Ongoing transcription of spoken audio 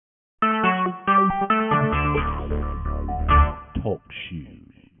Talk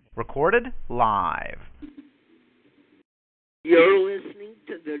Shoes. Recorded live. You're listening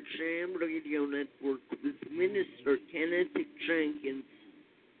to the Jam Radio Network with Minister Kenneth Jenkins.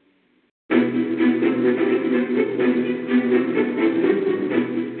 The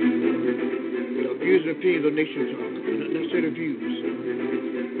views and opinions of Nation Talk, not necessarily views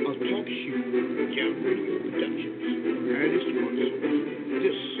of Talk Shoe, Jam Radio Productions, and its sponsor.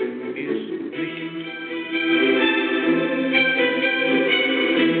 This is Nation Talk.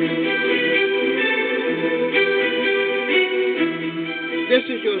 This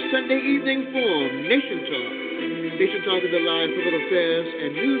is your Sunday evening forum, Nation Talk. Nation Talk is a live political affairs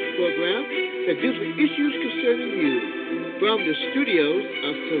and news program that deals with issues concerning you from the studios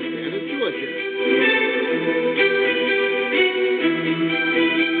of Savannah, Georgia.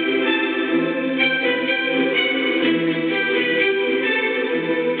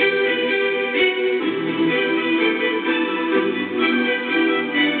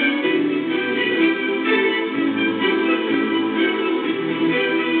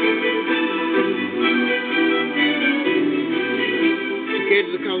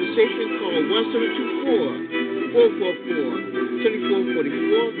 Call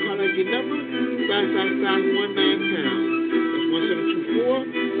 1-724-444-7444. Call out your number, 55519 pound. That's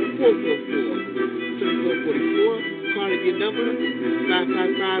 1-724-444-7444. Call out your number,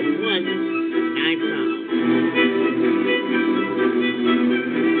 55519 pound.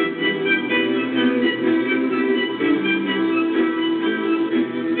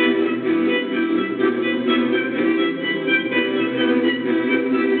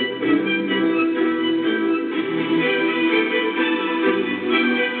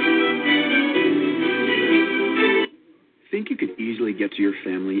 Get to your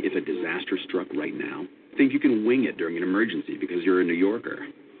family if a disaster struck right now? Think you can wing it during an emergency because you're a New Yorker?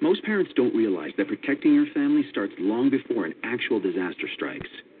 Most parents don't realize that protecting your family starts long before an actual disaster strikes.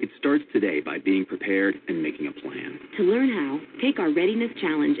 It starts today by being prepared and making a plan. To learn how, take our Readiness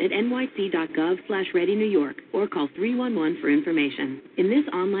Challenge at nyc.gov/ReadyNewYork or call 311 for information. In this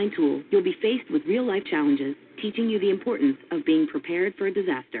online tool, you'll be faced with real-life challenges, teaching you the importance of being prepared for a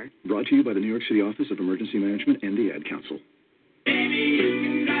disaster. Brought to you by the New York City Office of Emergency Management and the Ad Council.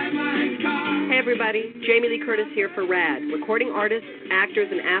 Hey everybody, Jamie Lee Curtis here for RAD, recording artists,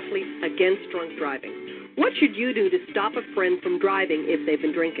 actors, and athletes against drunk driving. What should you do to stop a friend from driving if they've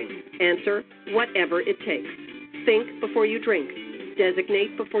been drinking? Answer, whatever it takes. Think before you drink.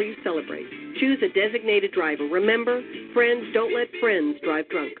 Designate before you celebrate. Choose a designated driver. Remember, friends don't let friends drive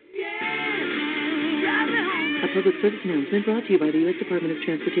drunk. A public service announcement brought to you by the U.S. Department of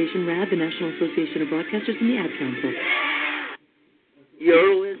Transportation, RAD, the National Association of Broadcasters, and the Ad Council.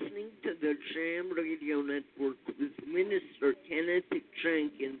 You're listening to the Jam Radio Network with Minister Kenneth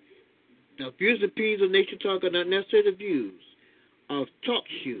Jenkins. The views and opinions of Nation Talk are not necessarily the views of Talk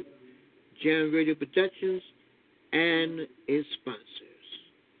Shoe, Jam Radio Productions, and its sponsors.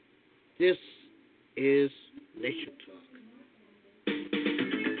 This is Nation Talk.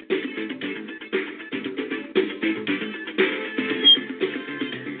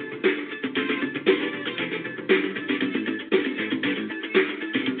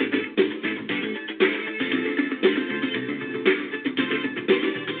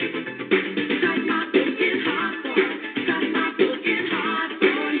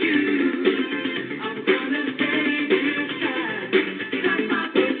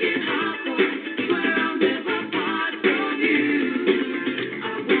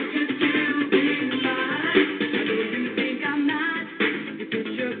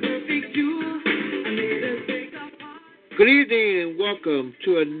 Good evening and welcome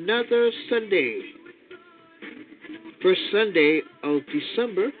to another Sunday. First Sunday of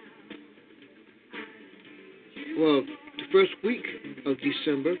December. Well, the first week of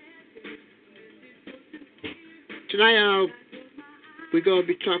December. Tonight we're going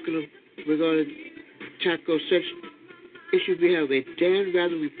to tackle such issues. We have a Dan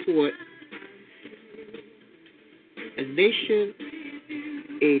Rather report, a nation,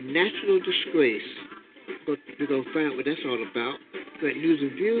 a national disgrace. We're going to find out what that's all about. Got news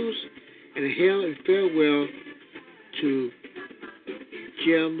and views, and a hail and farewell to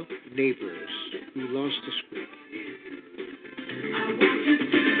Jim Neighbors, who lost the script.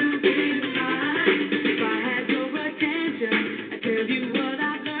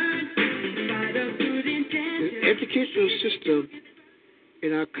 The educational system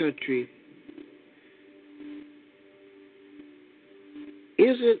in our country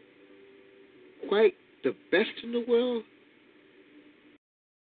isn't quite the best in the world,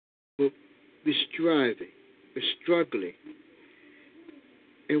 but we're striving, we're struggling.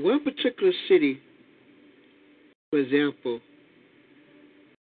 In one particular city, for example,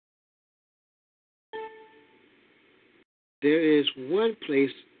 there is one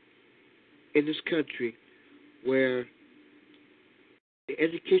place in this country where the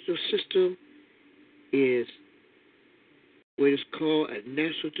educational system is what is called a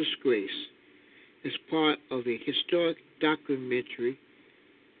national disgrace. It's part of a historic documentary,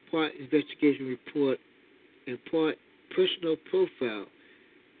 part investigation report, and part personal profile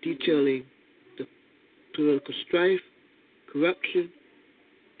detailing the political strife, corruption,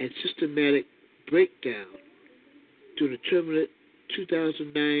 and systematic breakdown during the turbulent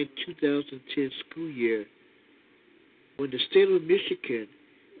 2009-2010 school year when the state of Michigan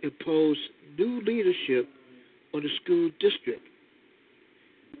imposed new leadership on the school district.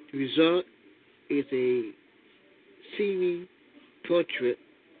 The result is a searing portrait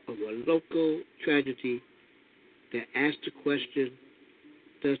of a local tragedy that asks the question,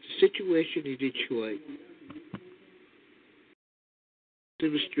 does the situation in Detroit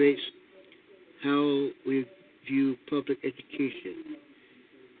demonstrates how we view public education?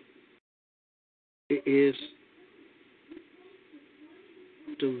 It is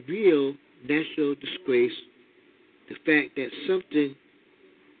the real national disgrace, the fact that something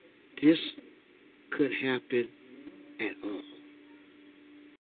this could happen at all.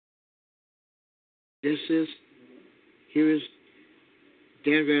 Here is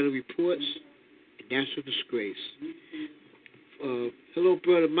Dan Rattle Reports, a national disgrace. Hello,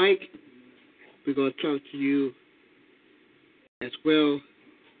 Brother Mike. We're going to talk to you as well.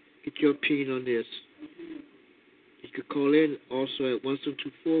 Get your opinion on this. You can call in also at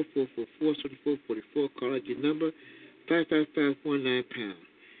 1-724-444-7444. Call out your number, 555-19#.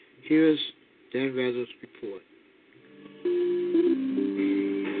 Here's Dan Rattle's report.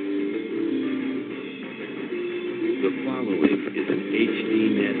 The following is an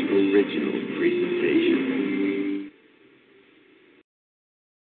HDNet original presentation.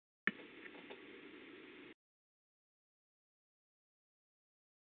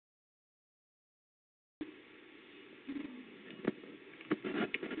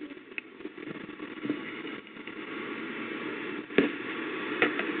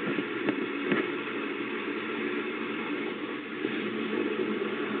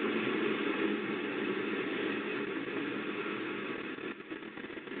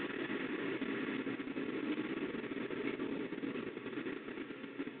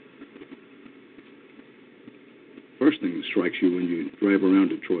 First thing that strikes you when you drive around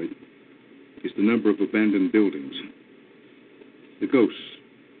Detroit is the number of abandoned buildings, the ghosts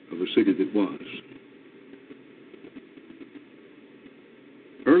of a city that was.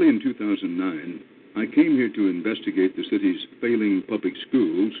 Early in 2009, I came here to investigate the city's failing public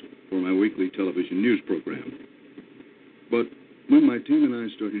schools for my weekly television news program. But when my team and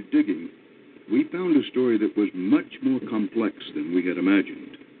I started digging, we found a story that was much more complex than we had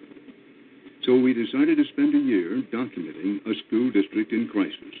imagined. So we decided to spend a year documenting a school district in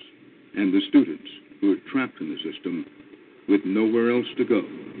crisis and the students who are trapped in the system with nowhere else to go.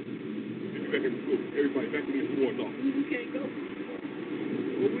 Get back in school. Everybody back to these boards off. You can't go.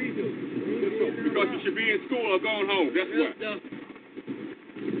 What we do? Because you should be in school or going home. That's what.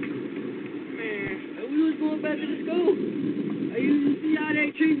 Man, we was going back to the school. I used to see how they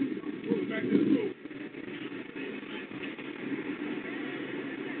treat me. Going back to the school.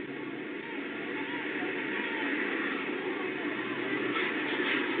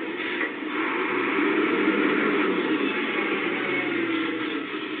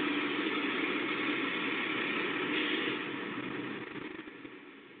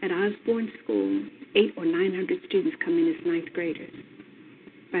 At Osborne School, 800 or 900 students come in as ninth graders.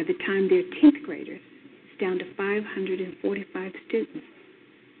 By the time they're 10th graders, it's down to 545 students.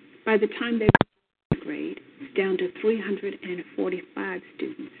 By the time they're 12th grade, it's down to 345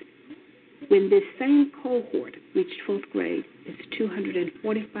 students. When this same cohort reached 12th grade, it's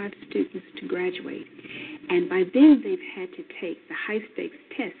 245 students to graduate. And by then, they've had to take the high-stakes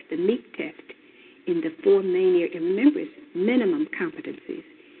test, the MEEC test, in the 4 main areas. Remember, it's minimum competencies.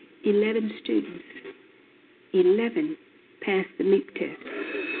 11 students, 11 passed the MEEC test.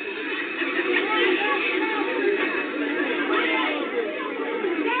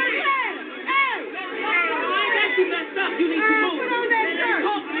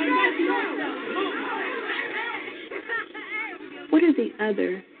 What are the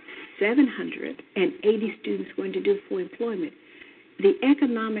other 780 students going to do for employment? The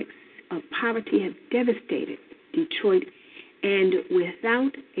economics of poverty have devastated Detroit, and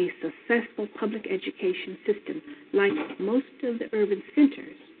without a successful public education system, like most of the urban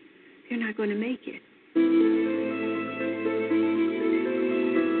centers, they're not going to make it.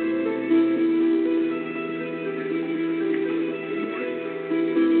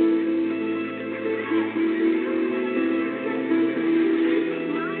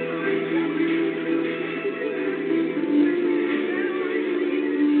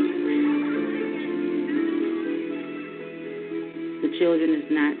 children is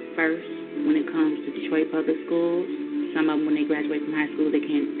not first when it comes to Detroit public schools. Some of them, when they graduate from high school, they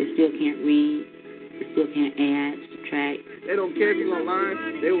still can't read, they still can't add, subtract. They don't care if you're going to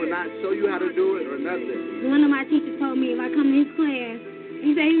learn. They will not show you how to do it or nothing. One of my teachers told me if I come to his class,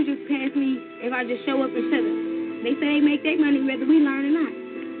 he said he would just pass me if I just show up and shut up. They say they make their money whether we learn or not.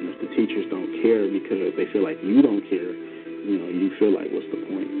 If the teachers don't care because they feel like you don't care, you feel like, what's the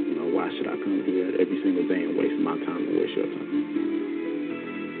point? Why should I come here every single day and waste my time and waste your time?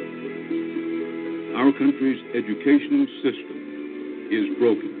 Our country's educational system is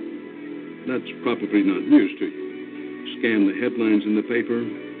broken. That's probably not news to you. Scan the headlines in the paper,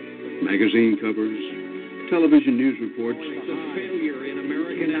 magazine covers, television news reports. The failure in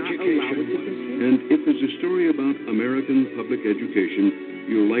American education. And if there's a story about American public education,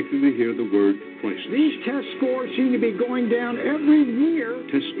 you're likely to hear the word crisis. These test scores seem to be going down every year.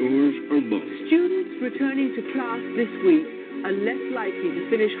 Test scores are low. Students returning to class this week are less likely to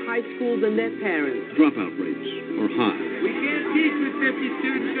finish high school than their parents. Dropout rates are high. We can't teach with 50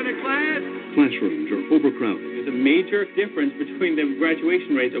 students in a class. Classrooms are overcrowded. There's a major difference between the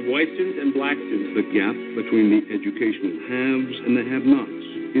graduation rates of white students and black students. The gap between the educational haves and the have-nots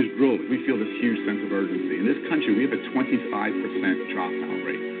is growing. We feel this huge sense of urgency. In this country, we have a 25% dropout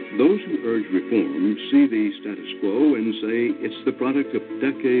rate. Those who urge reform see the status quo and say it's the product of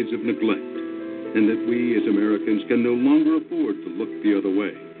decades of neglect, and that we as Americans can no longer afford to look the other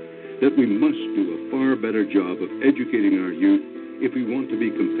way, that we must do a far better job of educating our youth if we want to be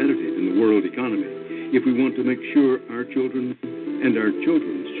competitive in the world economy, if we want to make sure our children and our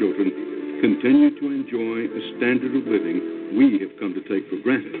children's children continue to enjoy a standard of living we have come to take for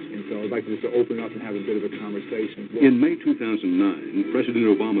granted. And so I'd like to just open up and have a bit of a conversation. In May 2009, President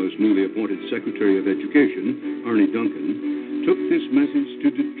Obama's newly appointed Secretary of Education, Arne Duncan, took this message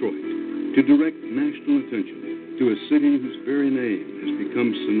to Detroit to direct national attention to a city whose very name has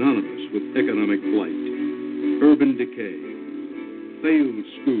become synonymous with economic blight, urban decay, failed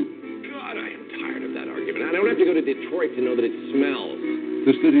schools. God, I am tired of that argument. I don't have to go to Detroit to know that it smells.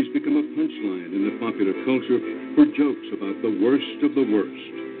 The city's become a punchline in the popular culture for jokes about the worst of the worst.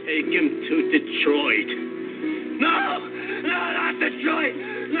 Take him to Detroit. No! No, not Detroit!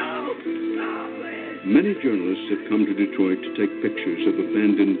 No! No, please! Many journalists have come to Detroit to take pictures of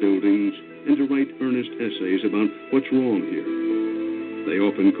abandoned buildings and to write earnest essays about what's wrong here. They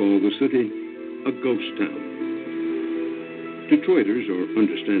often call the city a ghost town. Detroiters are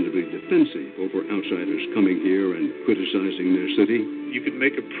understandably defensive over outsiders coming here and criticizing their city. You could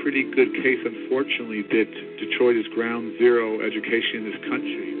make a pretty good case, unfortunately, that Detroit is ground zero education in this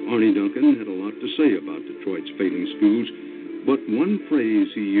country. Arne Duncan had a lot to say about Detroit's failing schools, but one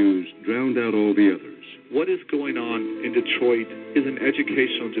phrase he used drowned out all the others. What is going on in Detroit is an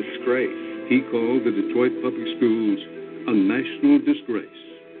educational disgrace. He called the Detroit public schools a national disgrace.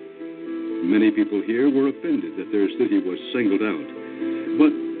 Many people here were offended that their city was singled out.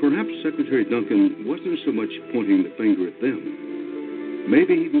 But perhaps Secretary Duncan wasn't so much pointing the finger at them.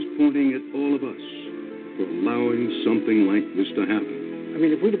 Maybe he was pointing at all of us for allowing something like this to happen. I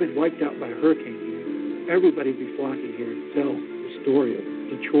mean, if we'd have been wiped out by a hurricane, everybody would be flocking here to tell the story of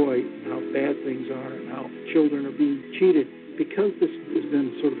Detroit and how bad things are and how children are being cheated. Because this has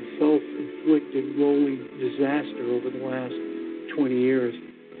been sort of a self-inflicted rolling disaster over the last 20 years,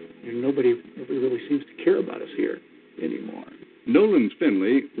 nobody really seems to care about us here anymore. Nolan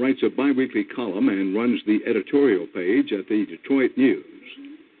Finley writes a biweekly column and runs the editorial page at the Detroit News.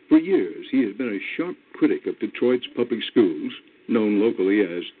 For years, he has been a sharp critic of Detroit's public schools, known locally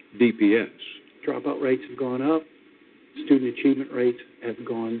as DPS. Dropout rates have gone up. Student achievement rates have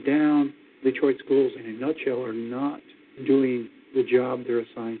gone down. Detroit schools, in a nutshell, are not doing the job they're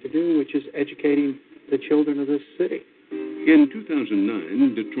assigned to do, which is educating the children of this city. In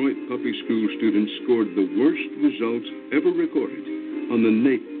 2009, Detroit public school students scored the worst results ever recorded on the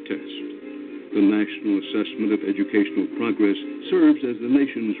NAEP test. The National Assessment of Educational Progress serves as the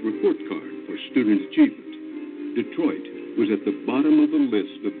nation's report card for student achievement. Detroit was at the bottom of the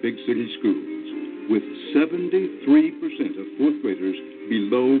list of big city schools, with 73% of fourth graders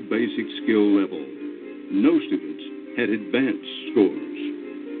below basic skill level. No students had advanced scores.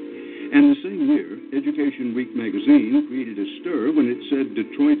 And the same year, Education Week magazine created a stir when it said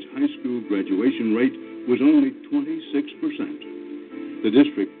Detroit's high school graduation rate was only 26%. The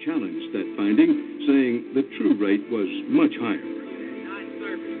district challenged that finding, saying the true rate was much higher.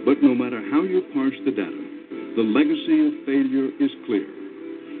 But no matter how you parse the data, the legacy of failure is clear.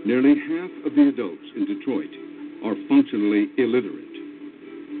 Nearly half of the adults in Detroit are functionally illiterate.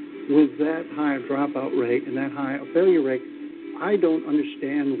 With that high dropout rate and that high failure rate, I don't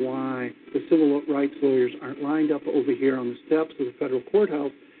understand why the civil rights lawyers aren't lined up over here on the steps of the federal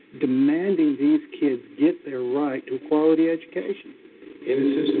courthouse demanding these kids get their right to a quality education. In a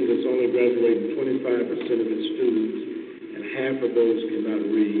system that's only graduating 25% of its students and half of those cannot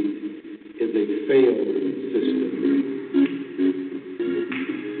read is a failed system.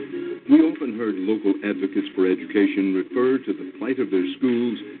 We often heard local advocates for education refer to the plight of their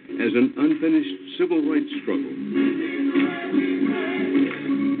schools as an unfinished civil rights struggle.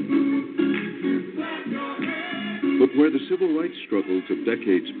 But where the civil rights struggles of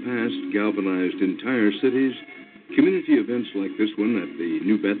decades past galvanized entire cities, community events like this one at the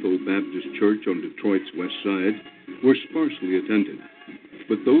New Bethel Baptist Church on Detroit's west side were sparsely attended.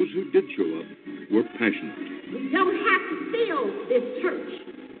 But those who did show up were passionate. We don't have to fill this church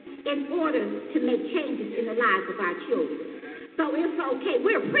in order to make changes in the lives of our children. So it's okay.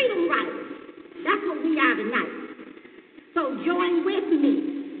 We're freedom riders. That's what we are tonight. So join with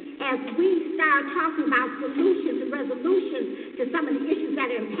me as we start talking about solutions and resolutions to some of the issues that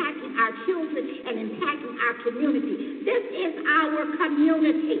are impacting our children and impacting our community. This is our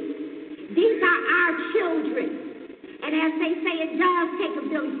community. These are our children. And as they say, it does take a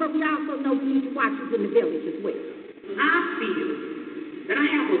village, but we also know we need to watch us in the village as well. I feel that I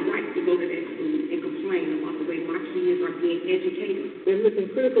have a right to go to that school and complain about the way my kids are being educated. They're missing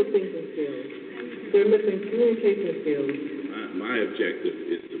critical thinking skills. They're missing communication skills. My objective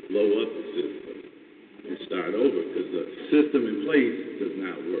is to blow up the system and start over because the system in place does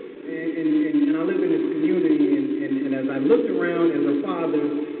not work. And I live in this community, and as I looked around as a father,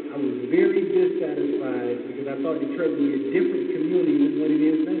 I was very dissatisfied because I thought Detroit would be a different community than what it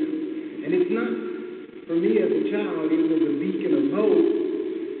is now. And it's not. For me as a child, it was a beacon of hope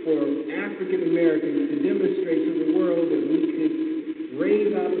for African Americans to demonstrate to the world that we could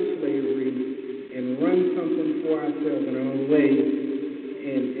raise out of slavery and run something for ourselves in our own way,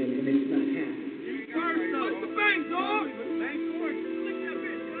 and it's not happening.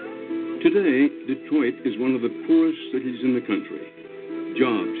 Today, Detroit is one of the poorest cities in the country.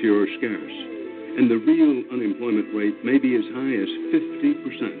 Jobs here are scarce, and the real unemployment rate may be as high as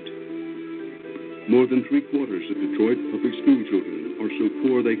 50%. More than three-quarters of Detroit public school children are so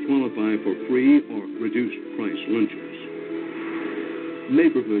poor they qualify for free or reduced-price lunches.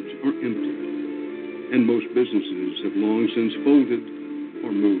 Neighborhoods are empty, and most businesses have long since folded or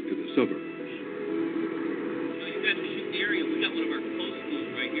moved to the suburbs. You guys are shooting the area. We got one of our close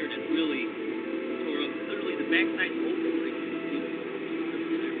schools right here that's really tore up. Literally, the backside open.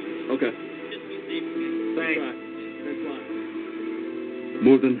 Okay. Just be safe, okay? Thanks. Thanks a lot.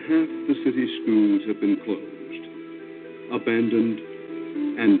 More than half the city's schools have been closed, abandoned,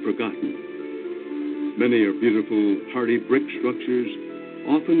 and forgotten. Many are beautiful, hardy brick structures,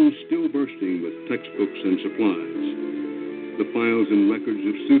 often still bursting with textbooks and supplies. The files and records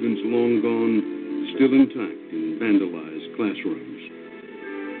of students long gone, still intact in vandalized classrooms.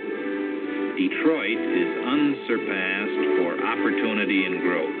 Detroit is unsurpassed for opportunity and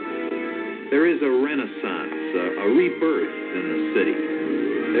growth. There is a renaissance, a rebirth in the city.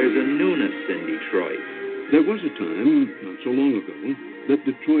 There's a newness in Detroit. There was a time, not so long ago, that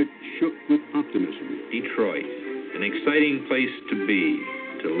Detroit shook with optimism. Detroit, an exciting place to be,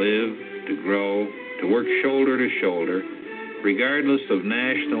 to live, to grow, to work shoulder to shoulder, regardless of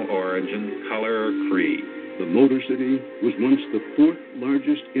national origin, color, or creed. The Motor City was once the fourth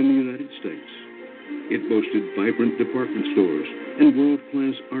largest in the United States. It boasted vibrant department stores and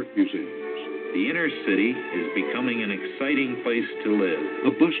world-class art museums. The inner city is becoming an exciting place to live.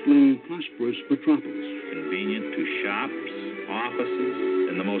 A bustling, prosperous metropolis. Convenient to shops, offices,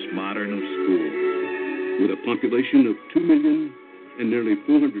 and the most modern of schools. With a population of 2 million and nearly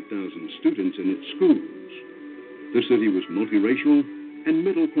 400,000 students in its schools, the city was multiracial and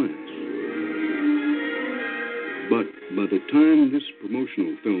middle class. But by the time this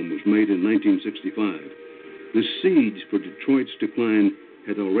promotional film was made in 1965, the seeds for Detroit's decline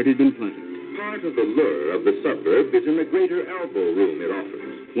had already been planted. Part of the lure of the suburb is in the greater elbow room it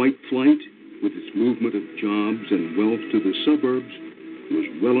offers. White flight, with its movement of jobs and wealth to the suburbs,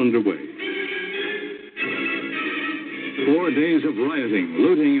 was well underway. 4 days of rioting,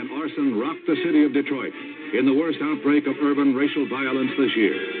 looting, and arson rocked the city of Detroit in the worst outbreak of urban racial violence this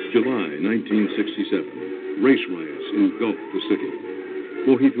year. July 1967. Race riots engulfed the city.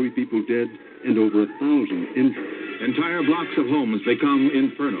 43 people dead and over 1,000 injured. Entire blocks of homes become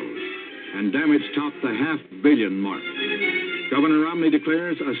infernos, and damage topped the $500 million mark. Governor Romney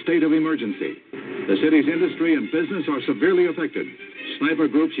declares a state of emergency. The city's industry and business are severely affected. Sniper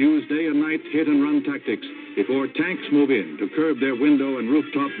groups use day and night hit-and-run tactics before tanks move in to curb their window and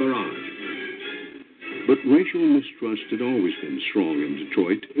rooftop barrage. But racial mistrust had always been strong in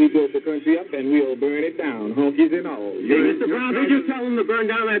Detroit. We built the country up and we'll burn it down, honkies and all. Hey, Mr. Brown, did you tell them to burn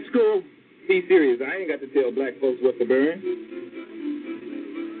down that school? Be serious. I ain't got to tell black folks what to burn.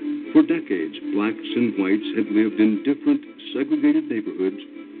 For decades, blacks and whites had lived in different, segregated neighborhoods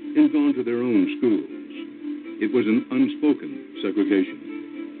and gone to their own schools. It was an unspoken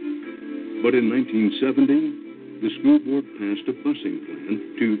segregation. But in 1970, the school board passed a busing plan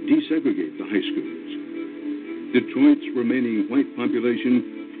to desegregate the high schools. Detroit's remaining white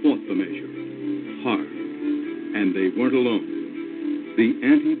population fought the measure hard, and they weren't alone. The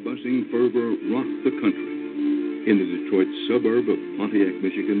anti-busing fervor rocked the country. In the Detroit suburb of Pontiac,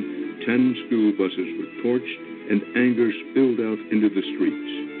 Michigan, 10 school buses were torched and anger spilled out into the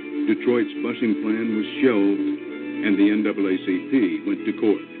streets. Detroit's busing plan was shelved, and the NAACP went to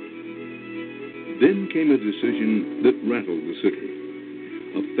court. Then came a decision that rattled the city.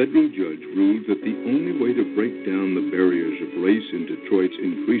 A federal judge ruled that the only way to break down the barriers of race in Detroit's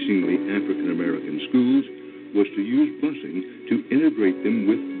increasingly African-American schools was to use busing to integrate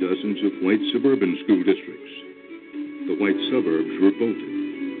them with dozens of white suburban school districts. The white suburbs revolted,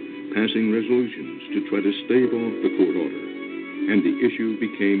 passing resolutions to try to stave off the court order, and the issue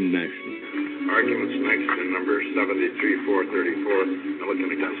became national. Arguments next in number 73-434, Milliken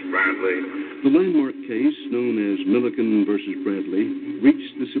against Bradley. The landmark case, known as Milliken versus Bradley,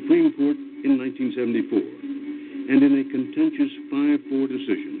 reached the Supreme Court in 1974, and in a contentious 5-4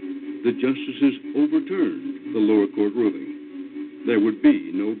 decision, the justices overturned the lower court ruling. There would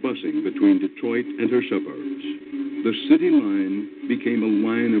be no busing between Detroit and her suburbs. The city line became a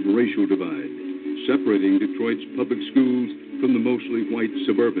line of racial divide, separating Detroit's public schools from the mostly white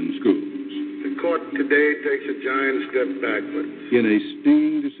suburban schools. The court today takes a giant step backwards. In a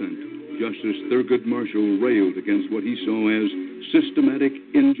stinging dissent, Justice Thurgood Marshall railed against what he saw as systematic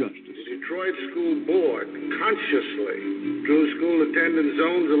injustice. The Detroit School Board consciously drew school attendance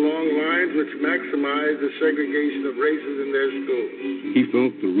zones along lines which maximize the segregation of races in their schools. He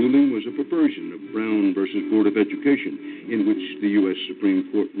felt the ruling was a perversion of Brown versus Board of Education, in which the U.S. Supreme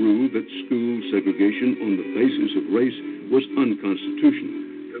Court ruled that school segregation on the basis of race was unconstitutional.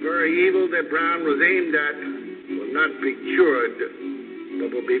 The very evil that Brown was aimed at will not be cured,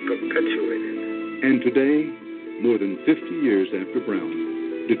 but will be perpetuated. And today, more than 50 years after Brown,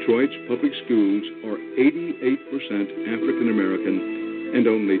 Detroit's public schools are 88% African American and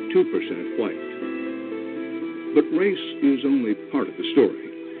only 2% white. But race is only part of the story.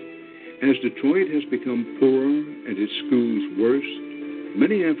 As Detroit has become poorer and its schools worse,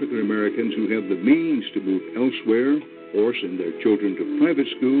 many African Americans who have the means to move elsewhere or send their children to private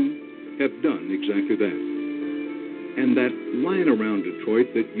school have done exactly that. And that line around Detroit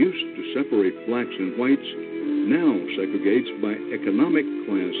that used to separate blacks and whites now segregates by economic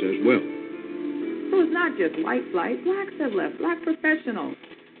class as well. So it's not just white flight. Blacks have left. Black professionals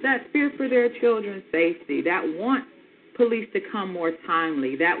that fear for their children's safety, that want police to come more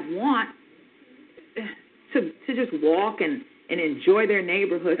timely, that want to just walk and enjoy their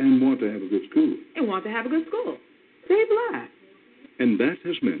neighborhood. And want to have a good school. And want to have a good school. They're black. And that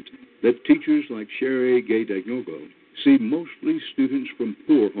has meant that teachers like Sherry Gay-Dagnogo see mostly students from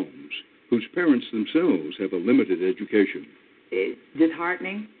poor homes whose parents themselves have a limited education. It's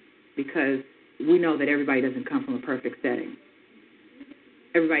disheartening because we know that everybody doesn't come from a perfect setting.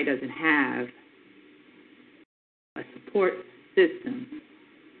 Everybody doesn't have a support system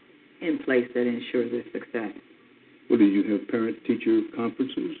in place that ensures their success. Well, did you have parent-teacher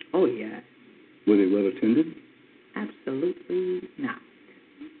conferences? Oh, yeah. Were they well attended? Absolutely not.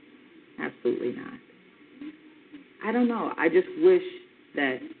 Absolutely not. I don't know. I just wish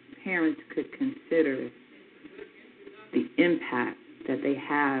that parents could consider the impact that they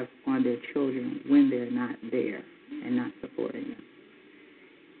have on their children when they're not there and not supporting them.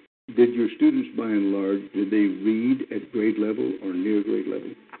 Did your students, by and large, did they read at grade level or near grade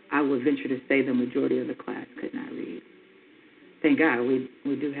level? I would venture to say the majority of the class could not read. Thank God we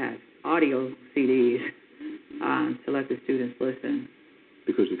do have audio CDs to let the students listen.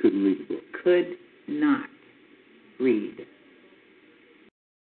 Because they couldn't read the book. Could not read.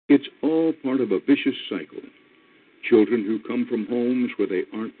 It's all part of a vicious cycle. Children who come from homes where they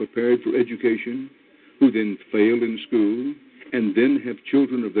aren't prepared for education, who then fail in school, and then have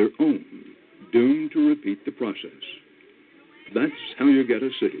children of their own, doomed to repeat the process. That's how you get a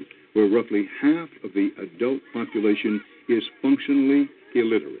city where roughly half of the adult population is functionally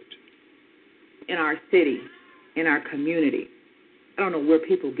illiterate. In our city, in our community, I don't know where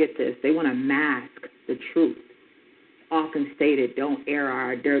people get this. They want to mask the truth. Often stated, don't air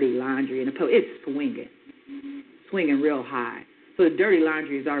our dirty laundry in the public. It's swinging real high. So the dirty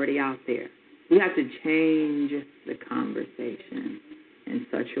laundry is already out there. We have to change the conversation in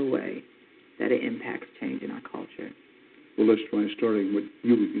such a way that it impacts change in our culture. Well, let's try starting what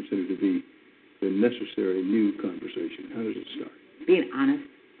you would consider to be the necessary new conversation. How does it start? Being honest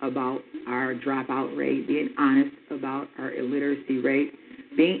about our dropout rate, being honest about our illiteracy rate,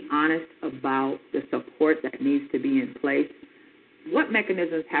 being honest about the support that needs to be in place. What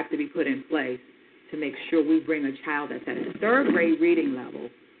mechanisms have to be put in place to make sure we bring a child that's at a third grade reading level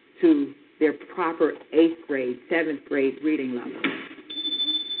to their proper 8th grade, 7th grade reading level?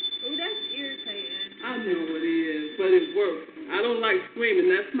 Oh, that's irritating. I know what it is, but it works. I don't like screaming.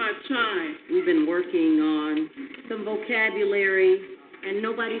 That's my chime. We've been working on some vocabulary, and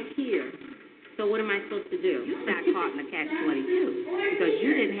nobody's here. So what am I supposed to do? You got caught in a catch-22 because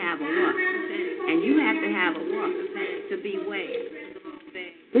you didn't have a what, and you have to have a what to be weighed.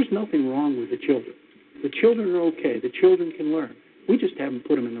 There's nothing wrong with the children. The children are okay. The children can learn. We just haven't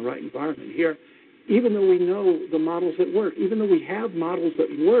put them in the right environment here. Even though we know the models that work, even though we have models that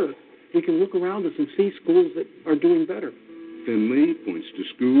work, we can look around us and see schools that are doing better. Finley points to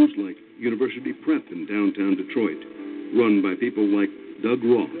schools like University Prep in downtown Detroit, run by people like Doug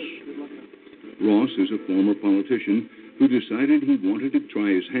Ross. Ross is a former politician who decided he wanted to try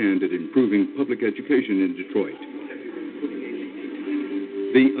his hand at improving public education in Detroit.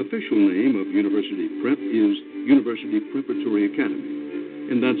 The official name of University Prep is University Preparatory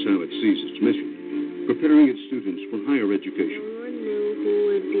Academy, and that's how it sees its mission, preparing its students for higher education.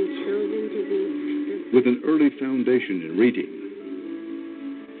 With an early foundation in reading.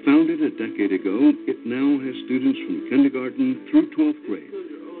 Founded a decade ago, it now has students from kindergarten through 12th grade.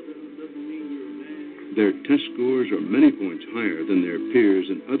 Their test scores are many points higher than their peers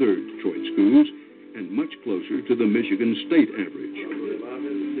in other Detroit schools and much closer to the Michigan state average.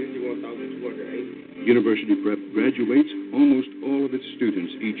 University Prep graduates almost all of its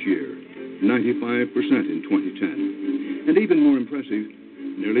students each year, 95% in 2010. And even more impressive,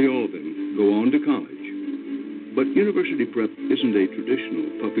 nearly all of them go on to college. But University Prep isn't a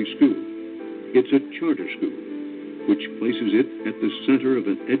traditional public school. It's a charter school, which places it at the center of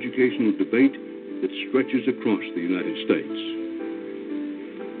an educational debate that stretches across the United States.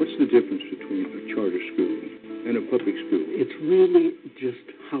 What's the difference between a charter school and a public school? It's really just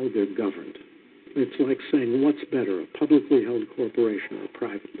how they're governed. It's like saying, what's better, a publicly held corporation or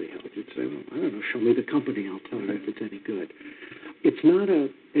privately held? You'd say, well, I don't know, show me the company, I'll tell you if it's any good. It's not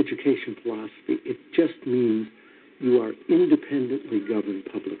an education philosophy. It just means you are independently governed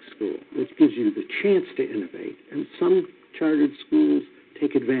public school, which gives you the chance to innovate. And some chartered schools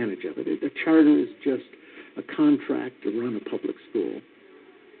take advantage of it. A charter is just a contract to run a public school.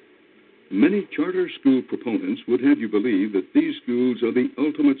 Many charter school proponents would have you believe that these schools are the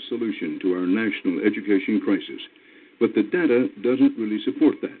ultimate solution to our national education crisis. But the data doesn't really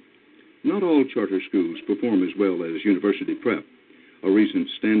support that. Not all charter schools perform as well as University Prep. A recent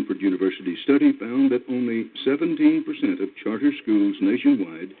Stanford University study found that only 17% of charter schools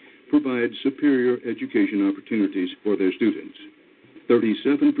nationwide provide superior education opportunities for their students.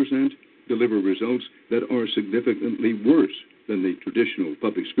 37% deliver results that are significantly worse than the traditional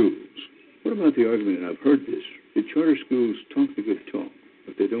public schools. What about the argument, and I've heard this, that charter schools talk the good talk,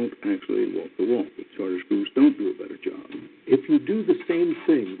 but they don't actually walk the walk, that charter schools don't do a better job? If you do the same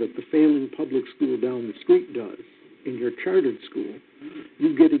thing that the failing public school down the street does in your chartered school,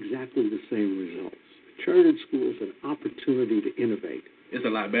 you get exactly the same results. Chartered school is an opportunity to innovate. It's a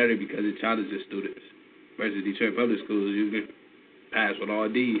lot better because it challenges students. Versus Detroit public schools, you can pass with all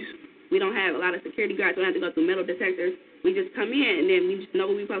D's. We don't have a lot of security guards. We don't have to go through metal detectors. We just come in, and then we just know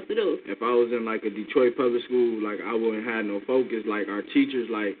what we're supposed to do. If I was in, like, a Detroit public school, like, I wouldn't have no focus. Like, our teachers,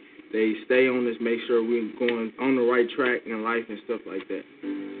 like, they stay on us, make sure we're going on the right track in life and stuff like that.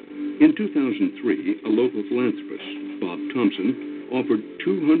 In 2003, a local philanthropist, Bob Thompson, offered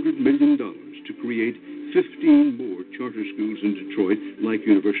 $200 million to create 15 more charter schools in Detroit like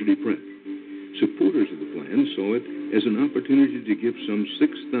University Prep. Supporters of the plan saw it as an opportunity to give some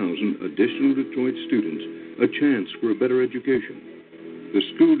 6,000 additional Detroit students a chance for a better education. The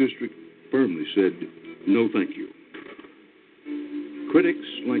school district firmly said, no thank you. Critics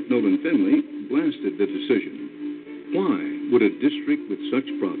like Nolan Finley blasted the decision. Why would a district with such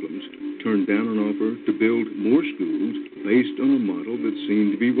problems turn down an offer to build more schools based on a model that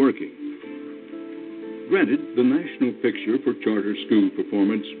seemed to be working? Granted, the national picture for charter school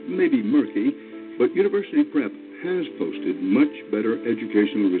performance may be murky, but University Prep has posted much better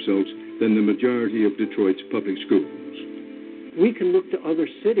educational results than the majority of Detroit's public schools. We can look to other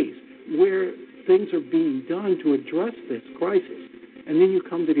cities where things are being done to address this crisis. And then you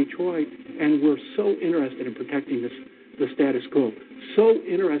come to Detroit, and we're so interested in protecting the the status quo, so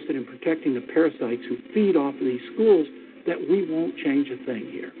interested in protecting the parasites who feed off of these schools that we won't change a thing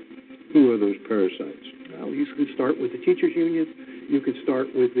here. Who are those parasites? Well, you can start with the teachers' unions. You could start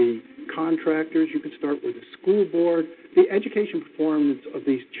with the contractors. You could start with the school board. The education performance of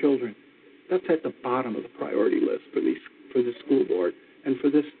these children, that's at the bottom of the priority list for the school board and for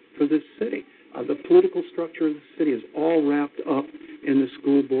this city. The political structure of the city is all wrapped up in the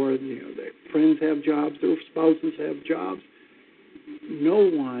school board. You know, their friends have jobs, their spouses have jobs. No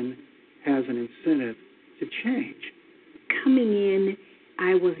one has an incentive to change. Coming in,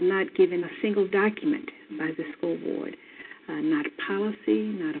 I was not given a single document by the school board. Not a policy,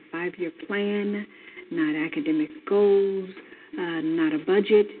 not a 5-year plan, not academic goals, not a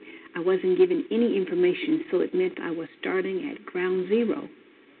budget. I wasn't given any information, so it meant I was starting at ground zero.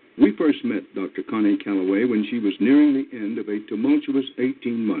 We first met Dr. Connie Calloway when she was nearing the end of a tumultuous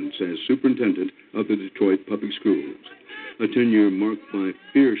 18 months as superintendent of the Detroit Public Schools, a tenure marked by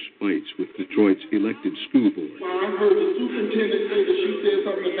fierce fights with Detroit's elected school board. Well, I heard the superintendent say that she said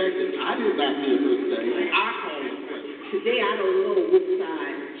something back then. I did not hear her say. I called the question. Today, I don't know which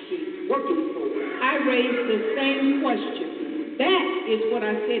side she's working for. I raised the same question. That is what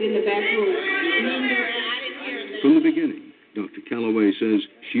I said in the back room. From the beginning, Dr. Calloway says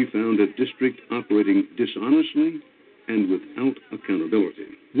she found a district operating dishonestly and without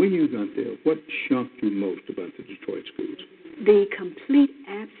accountability. When you got there, what shocked you most about the Detroit schools? The complete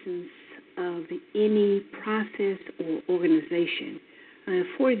absence of any process or organization.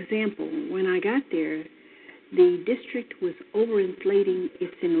 For example, when I got there, the district was overinflating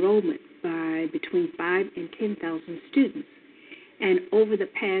its enrollment by between 5,000 and 10,000 students. And over the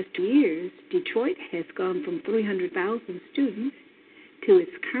past 2 years, Detroit has gone from 300,000 students to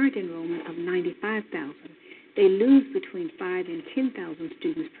its current enrollment of 95,000. They lose between 5,000 and 10,000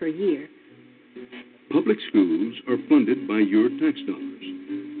 students per year. Public schools are funded by your tax dollars.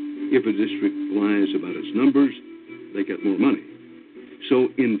 If a district lies about its numbers, they get more money.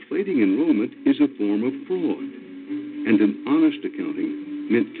 So inflating enrollment is a form of fraud. And an honest accounting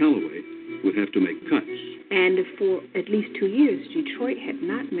meant Calloway would have to make cuts. And for at least 2 years, Detroit had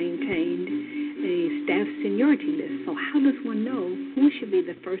not maintained a staff seniority list. So how does one know who should be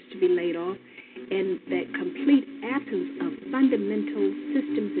the first to be laid off? And that complete absence of fundamental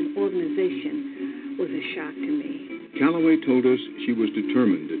systems and organization was a shock to me. Calloway told us she was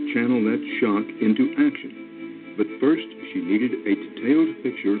determined to channel that shock into action. But first, she needed a detailed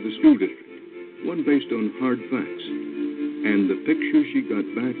picture of the school district, one based on hard facts. And the picture she got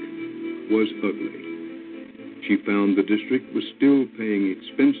back was ugly. She found the district was still paying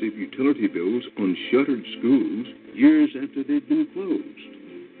expensive utility bills on shuttered schools years after they'd been closed.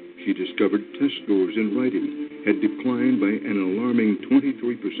 She discovered test scores in writing had declined by an alarming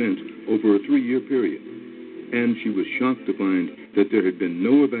 23% over a 3-year period. And she was shocked to find that there had been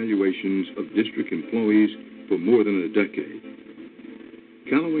no evaluations of district employees for more than a decade.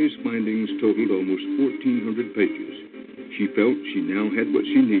 Calloway's findings totaled almost 1,400 pages. She felt she now had what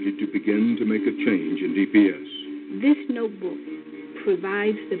she needed to begin to make a change in DPS. This notebook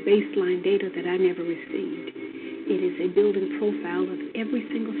provides the baseline data that I never received. It is a building profile of every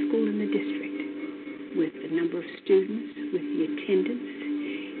single school in the district, with the number of students, with the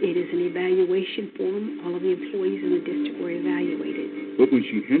attendance. It is an evaluation form. All of the employees in the district were evaluated. But when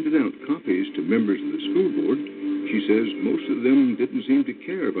she handed out copies to members of the school board, she says most of them didn't seem to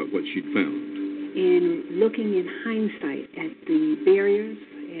care about what she'd found. In looking in hindsight at the barriers,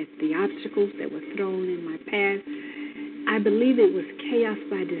 at the obstacles that were thrown in my path, I believe it was chaos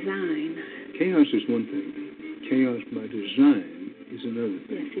by design. Chaos is one thing. Chaos by design is another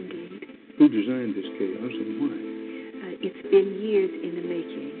thing. Yes, indeed. Who designed this chaos and why? It's been years in the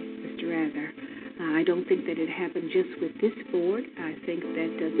making, Mr. Rather. I don't think that it happened just with this board. I think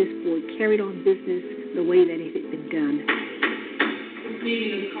that this board carried on business the way that it had been done. This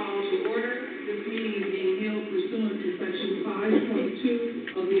meeting is called to order. This meeting is being held pursuant to Section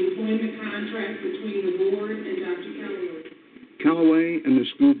 5.2 of the employment contract between the board and Dr. Calloway. Calloway and the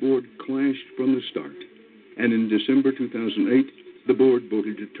school board clashed from the start, and in December 2008, the board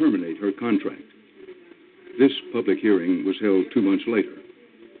voted to terminate her contract. This public hearing was held 2 months later.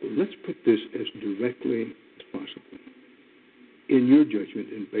 Let's put this as directly as possible. In your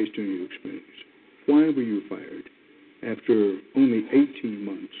judgment and based on your experience, why were you fired after only 18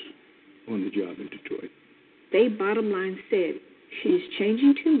 months on the job in Detroit? They bottom line said, she's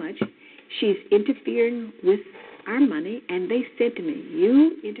changing too much, she's interfering with our money, and they said to me,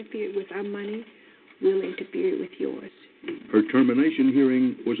 you interfered with our money, we'll interfere with yours. Her termination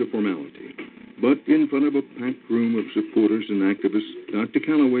hearing was a formality, But in front of a packed room of supporters and activists, Dr.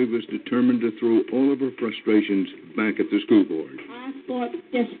 Calloway was determined to throw all of her frustrations back at the school board. I fought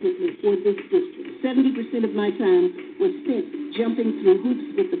desperately for this district. 70% of my time was spent jumping through hoops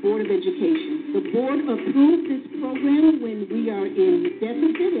with the Board of Education. The board approved this program when we are in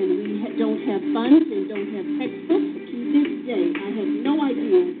deficit and we don't have funds and don't have textbooks. To this day, I have no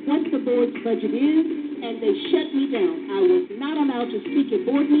idea what the board's budget is, and they shut me down. I was not allowed to speak at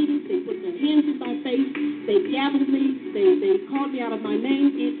board meetings. They put their hands in my face. They gabbled me. They called me out of my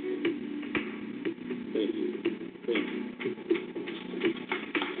name. Thank you.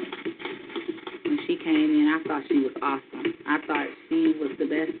 When she came in, I thought she was awesome. I thought she was the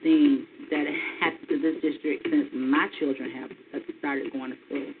best thing that happened to this district since my children have started going to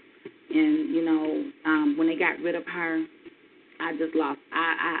school. And, you know, when they got rid of her, I just lost,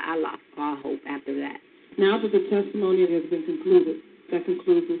 I lost all hope after that. Now that the testimony has been concluded, that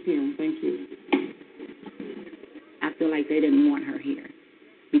concludes this hearing. Thank you. I feel like they didn't want her here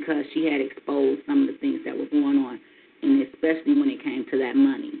because she had exposed some of the things that were going on, and especially when it came to that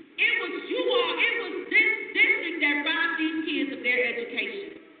money. It was you all, it was this district that robbed these kids of their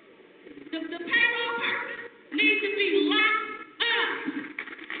education. The payroll person needs to be locked up.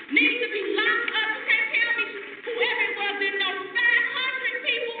 Needs to be locked up. You can't tell me whoever it was didn't know 500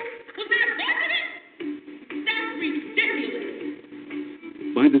 people was not budgeted. That's ridiculous.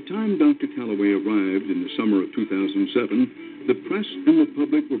 By the time Dr. Calloway arrived in the summer of 2007, the press and the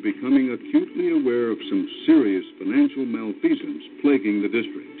public were becoming acutely aware of some serious financial malfeasance plaguing the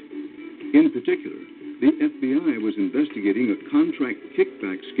district. In particular, the FBI was investigating a contract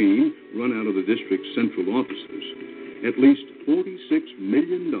kickback scheme run out of the district's central offices. At least $46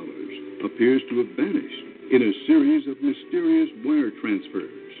 million appears to have vanished in a series of mysterious wire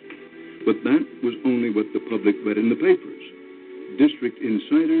transfers. But that was only what the public read in the papers. District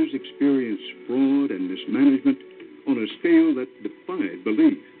insiders experienced fraud and mismanagement on a scale that defied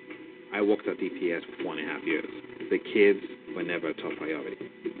belief. I worked at DPS for 4.5 years. The kids were never a top priority.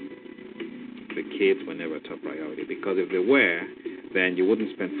 The kids were never a top priority because if they were, then you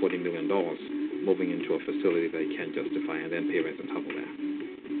wouldn't spend $40 million moving into a facility that you can't justify and then pay rent on top of that.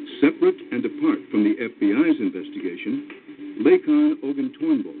 Separate and apart from the FBI's investigation, Lakon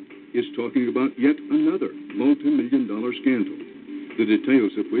Oguntoyinbo is talking about yet another multi-million-dollar scandal, the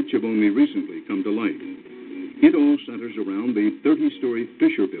details of which have only recently come to light. It all centers around the 30-story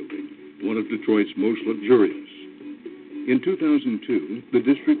Fisher Building, one of Detroit's most luxurious. In 2002, the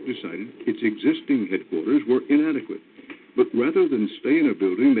district decided its existing headquarters were inadequate, but rather than stay in a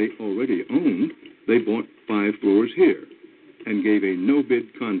building they already owned, they bought 5 floors here and gave a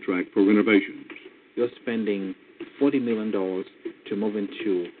no-bid contract for renovations. You're spending $40 million to move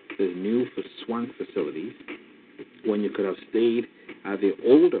into the new swank facilities when you could have stayed at the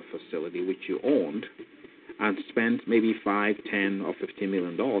older facility which you owned and spent maybe $5, $10, or $15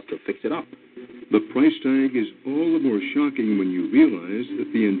 million to fix it up. The price tag is all the more shocking when you realize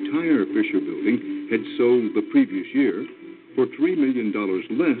that the entire Fisher Building had sold the previous year for $3 million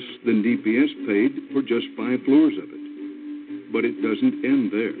less than DPS paid for just 5 floors of it. But it doesn't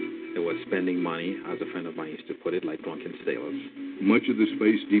end there. They were spending money, as a friend of mine used to put it, like drunken sailors. Much of the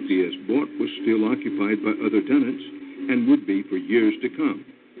space DPS bought was still occupied by other tenants and would be for years to come.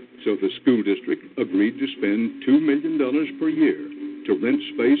 So the school district agreed to spend $2 million per year to rent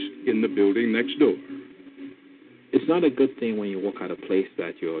space in the building next door. It's not a good thing when you walk out of a place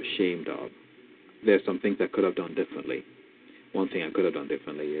that you're ashamed of. There's some things I could have done differently. One thing I could have done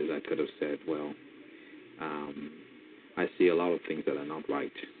differently is I could have said, well, I see a lot of things that are not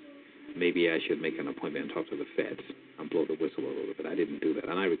right. Maybe I should make an appointment and talk to the feds and blow the whistle a little bit. I didn't do that,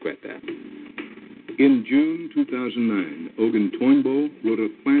 and I regret that. In June 2009, Oguntoyinbo wrote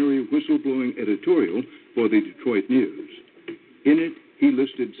a fiery whistleblowing editorial for the Detroit News. In it, he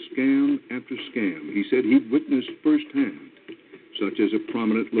listed scam after scam he said he'd witnessed firsthand, such as a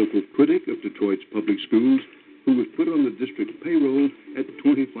prominent local critic of Detroit's public schools who was put on the district payroll at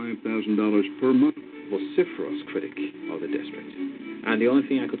 $25,000 per month. Vociferous critic of the district. And the only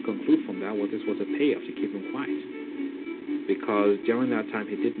thing I could conclude from that was this was a payoff to keep him quiet. Because during that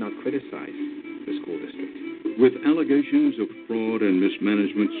time, he did not criticize the school district. With allegations of fraud and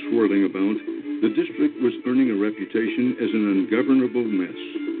mismanagement swirling about, the district was earning a reputation as an ungovernable mess,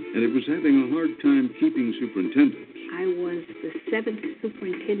 and it was having a hard time keeping superintendents. I was the 7th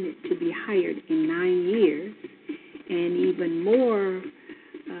superintendent to be hired in 9 years, and even more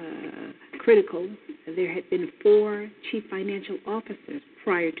critical, there had been 4 chief financial officers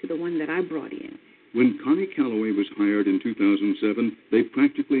prior to the one that I brought in. When Connie Calloway was hired in 2007, they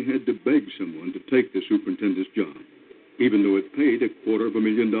practically had to beg someone to take the superintendent's job, even though it paid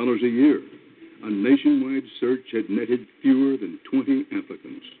 $250,000 a year. a nationwide search had netted fewer than 20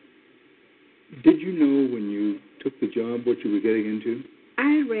 applicants. Did you know when you took the job what you were getting into?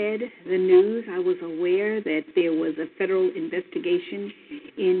 I read the news. I was aware that there was a federal investigation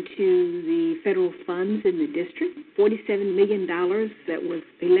into the federal funds in the district, $47 million that was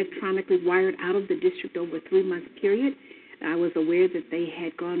electronically wired out of the district over a 3-month period. I was aware that they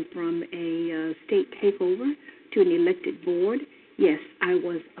had gone from a state takeover to an elected board. Yes, I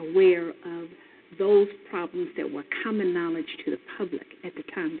was aware of those problems that were common knowledge to the public at the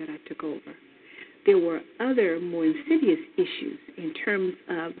time that I took over. There were other more insidious issues in terms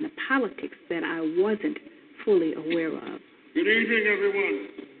of the politics that I wasn't fully aware of. Good evening, everyone.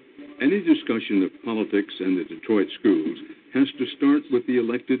 Any discussion of politics and the Detroit schools has to start with the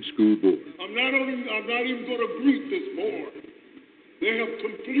elected school board. I'm not even going to greet this board. They have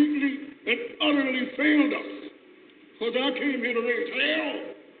completely and utterly failed us. Because I came here to raise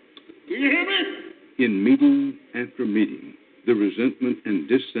hell. Do you hear me? In meeting after meeting, the resentment and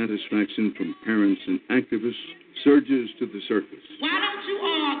dissatisfaction from parents and activists surges to the surface. Why don't you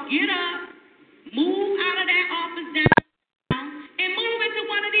all get up, move out of that office down, and move into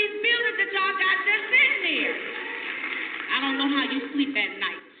one of these buildings that y'all got just sitting there? I don't know how you sleep at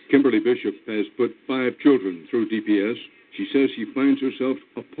night. Kimberly Bishop has put 5 children through DPS. She says she finds herself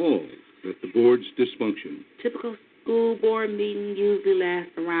appalled at the board's dysfunction. Typical school board meeting usually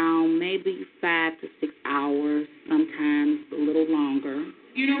lasts around maybe 5 to 6 hours, sometimes a little longer.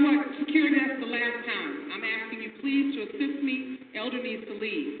 You know what? Security, that's the last time. I'm asking you please to assist me. Elder needs to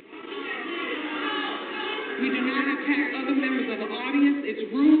leave. We do not attack other members of the audience. It's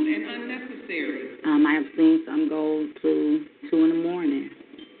rude and unnecessary. I have seen some go to 2 in the morning.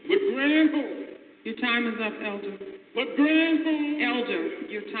 But Granville. Your time is up, Elder. But Granville. Elder,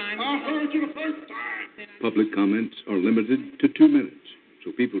 your time is up. I heard you the first time. Public comments are limited to 2 minutes, so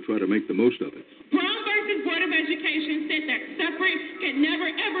people try to make the most of it. Brown versus Board of Education said that separate can never,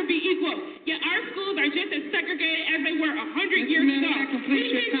 ever be equal. Yet our schools are just as segregated as they were 100 years ago. That completes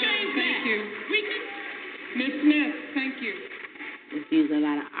your time. Thank you. Ms. Smith, thank you. There's usually a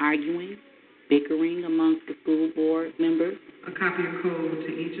lot of arguing, bickering amongst the school board members. A copy of code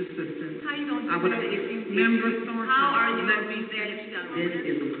to each assistant. How you going I would, member sources. How are you going to be that if you don't? This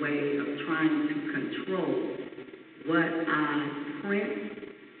is a way of trying to control what I print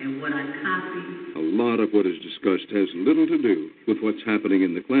and what I copy. A lot of what is discussed has little to do with what's happening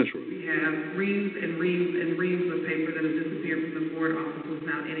in the classroom. We have reams and reams and reams of paper that have disappeared from the board office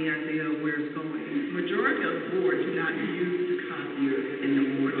without any idea of where it's going. Majority of the board do not use the copier in the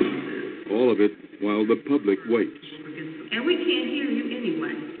board office. All of it while the public waits. And we can't hear you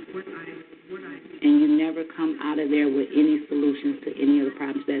anyway. And you never come out of there with any solutions to any of the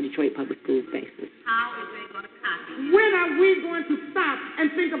problems that Detroit Public Schools faces. How is they going to copy? When are we going to stop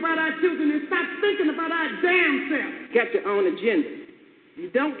and think about our children and stop thinking about our damn selves? Got your own agenda. You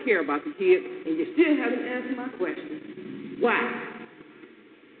don't care about the kids, and you still haven't answered my question. Why?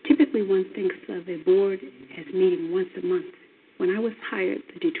 Typically, one thinks of a board as meeting once a month. When I was hired,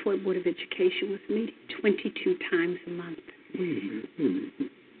 the Detroit Board of Education was meeting 22 times a month. Wait a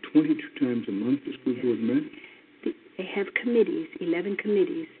minute. 22 times a month the school board met? They have committees, 11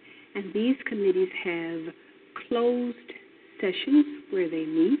 committees, and these committees have closed sessions where they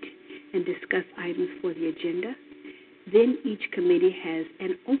meet and discuss items for the agenda. Then each committee has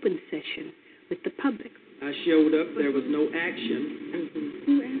an open session with the public. I showed up, there was no action.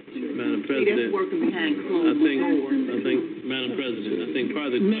 Who asked you? Madam See, President, that's working behind closed doors. Madam President, I think part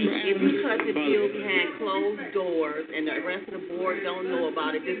of the If because the deal behind closed doors and the rest of the board don't know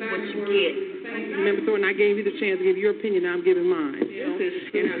about it, this is what you get. Member Thornton, I gave you the chance to give your opinion, now I'm giving mine.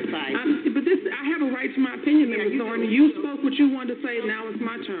 But this, I have a right to my opinion, Member Thornton. You spoke what you wanted to say, now it's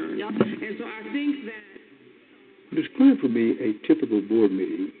my turn. And so I think that... Describe for me a typical board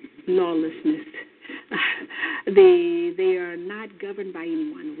meeting. Lawlessness. They are not governed by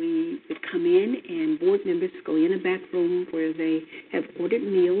anyone. We come in and board members go in a back room where they have ordered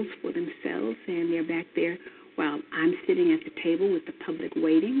meals for themselves, and they're back there while I'm sitting at the table with the public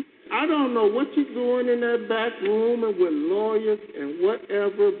waiting. I don't know what you're doing in that back room and with lawyers and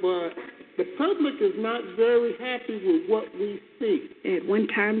whatever, but the public is not very happy with what we see. At one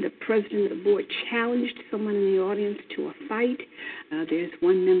time, the president of the board challenged someone in the audience to a fight. There's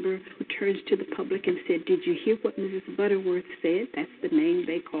one member who turns to the public and said, "Did you hear what Mrs. Butterworth said?" That's the name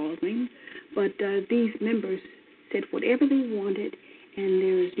they called me. But these members said whatever they wanted, and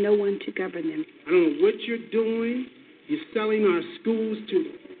there's no one to govern them. I don't know what you're doing. You're selling our schools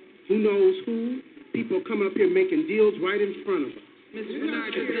to who knows who. People come up here making deals right in front of us. Mr.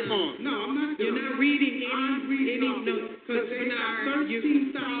 Bernard, you're done. No, I'm not done. You're not reading any no, because Bernard,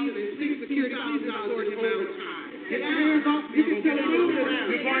 13,006 security. Get your hands off me. You can tell them you're going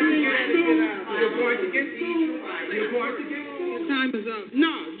to get it. You're going to get You're going to get Your time is up.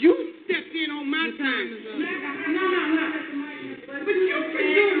 No, you stepped in on my time. No. But you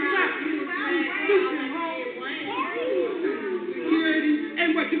can do something. Security.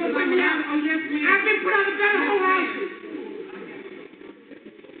 And what, you going to put me out? Oh, yes, ma'am. I've been put out of bed whole house.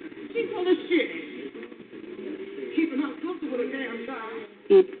 She's full of shit. Keeping her comfortable with a damn job.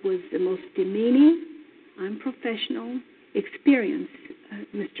 It was the most demeaning, unprofessional experience,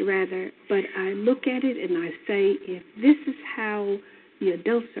 Mr. Rather, but I look at it and I say, if this is how the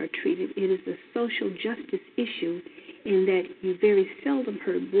adults are treated, it is a social justice issue in that you very seldom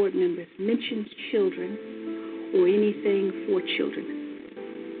heard board members mention children or anything for children.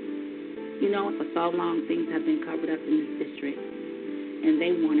 You know, for so long, things have been covered up in this district, and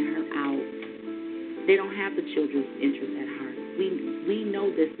they wanted her out. They don't have the children's interest at heart. We know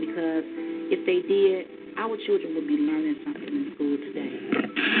this because if they did, our children would be learning something in school today.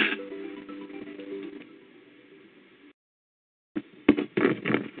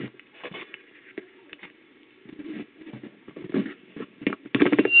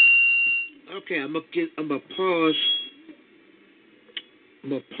 Okay, I'm gonna pause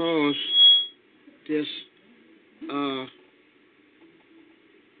this.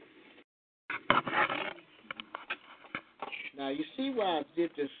 Now you see why I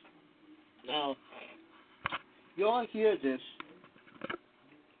did this. Now y'all hear this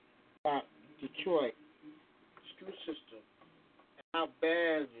about Detroit school system and how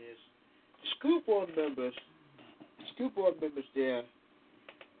bad it is. The school board members there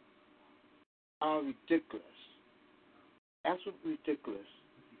are ridiculous. Absolutely ridiculous.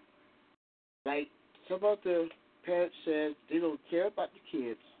 Like some of the parents said, they don't care about the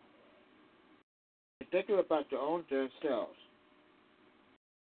kids. They're thinking about their own themselves.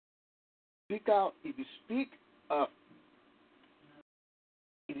 Speak out. If you speak up,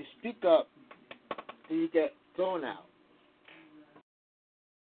 then you get thrown out.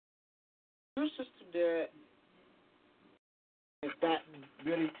 The system there has gotten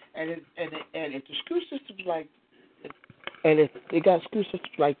really, and if the school systems like, and if they got school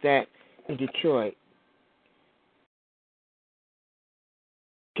systems like that in Detroit,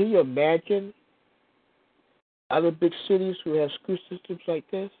 can you imagine other big cities who have school systems like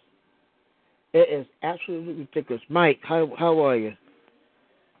this? It is absolutely ridiculous. Mike, how are you?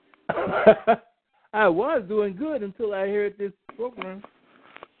 I was doing good until I heard this program.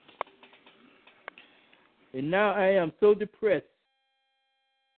 And now I am so depressed.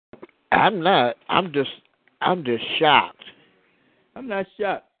 I'm not. I'm just shocked. I'm not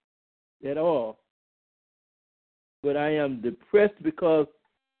shocked at all. But I am depressed because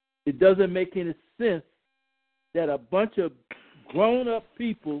it doesn't make any sense that a bunch of grown-up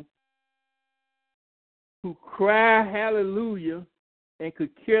people who cry hallelujah and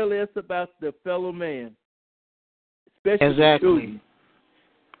could care less about their fellow man. Especially exactly. Children.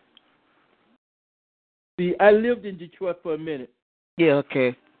 See, I lived in Detroit for a minute. Yeah,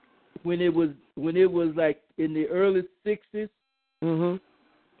 okay. When it was like in the early 60s, in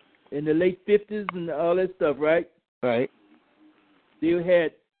the late 50s and all that stuff, right? Right. They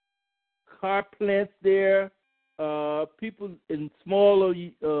had car plants there, people in smaller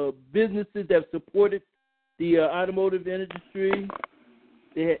businesses that supported the automotive industry.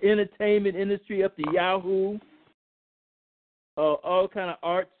 They had entertainment industry up to Yahoo, all kind of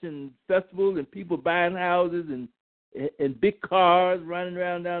arts and festivals and people buying houses and big cars running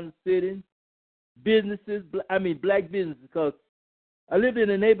around down the city. Businesses, black businesses, because I lived in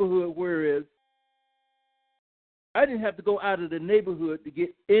a neighborhood where I didn't have to go out of the neighborhood to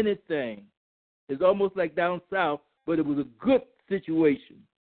get anything. It's almost like down south, but it was a good situation.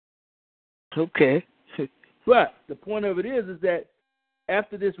 Okay. But the point of it is that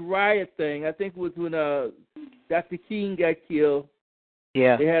after this riot thing, I think it was when Dr. King got killed.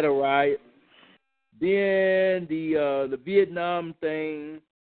 Yeah. They had a riot. Then the Vietnam thing,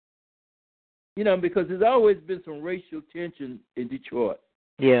 because there's always been some racial tension in Detroit.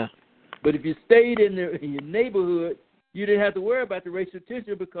 Yeah. But if you stayed in your neighborhood, you didn't have to worry about the racial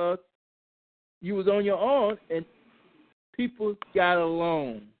tension because you was on your own and people got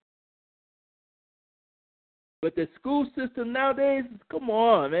along. But the school system nowadays, come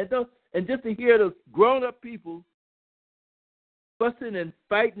on, man. And just to hear those grown-up people fussing and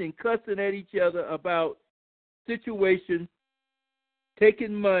fighting and cussing at each other about situations,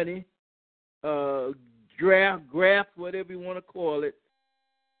 taking money, graft, whatever you want to call it,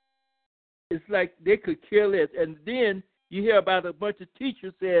 it's like they could care less. And then you hear about a bunch of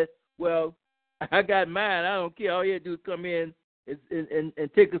teachers saying, well, I got mine. I don't care. All you have to do is come in and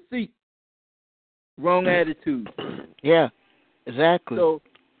take a seat. wrong attitude. Yeah, exactly. So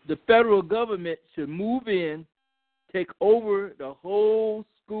the federal government should move in, take over the whole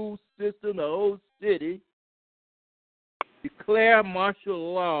school system, the whole city, declare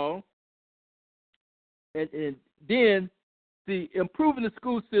martial law, and then, see, improving the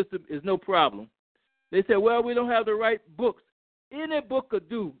school system is no problem. They say, well, we don't have the right books. Any book will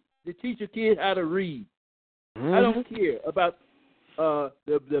do to teach a kid how to read. Mm-hmm. I don't care about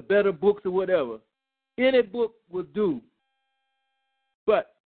the better books or whatever. Any book will do.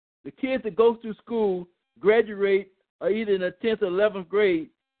 But the kids that go through school, graduate, or either in the 10th or 11th grade,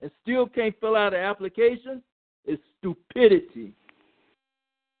 and still can't fill out an application is stupidity.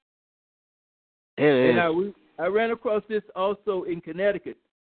 It is. And I ran across this also in Connecticut,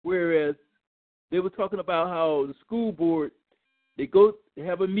 whereas they were talking about how the school board, they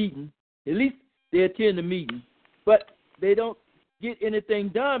have a meeting, at least they attend the meeting, but they don't get anything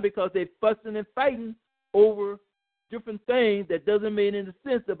done because they're fussing and fighting over different things that doesn't make any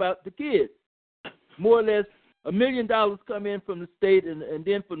sense about the kids. More or less, $1 million come in from the state and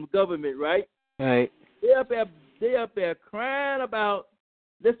then from the government, right? Right. They up there crying about,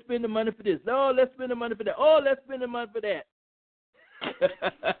 let's spend the money for this. No, let's spend the money for that. Oh, let's spend the money for that.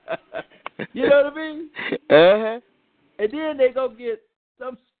 You know what I mean? Uh-huh. And then they go get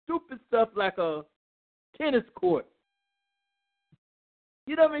some stupid stuff like a tennis court.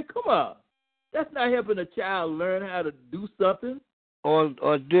 You know what I mean? Come on. That's not helping a child learn how to do something. Or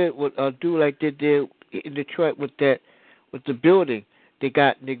do like they did in Detroit with the building. They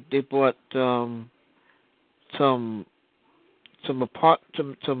bought some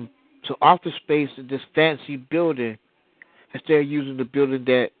office space in this fancy building instead of using the building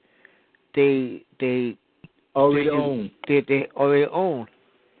that they already own. They already own.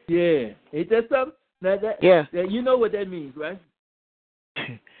 Yeah. Ain't that something? Yeah. You know what that means, right?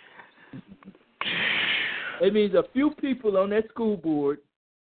 It means a few people on that school board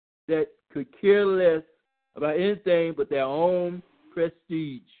that could care less about anything but their own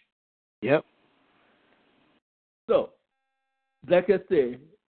prestige. Yep. So, like I said,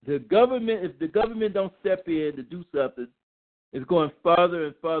 if the government don't step in to do something, it's going farther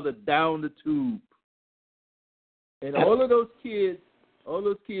and farther down the tube. And all those kids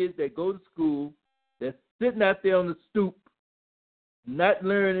that go to school, that's sitting out there on the stoop, not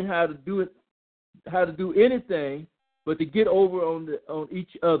learning how to do anything but to get over on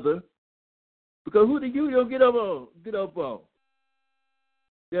each other. Because who do you don't get up on?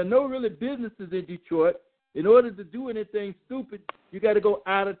 There are no really businesses in Detroit. In order to do anything stupid, you got to go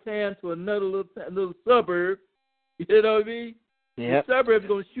out of town to another little suburb. You know what I mean? Yep. The suburb is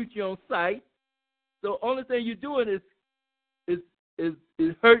going to shoot you on sight. So only thing you're doing is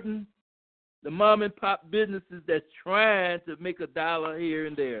hurting the mom and pop businesses that's trying to make a dollar here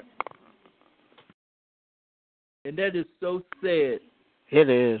and there. And that is so sad. It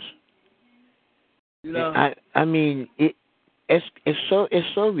is. You know, I mean, it's so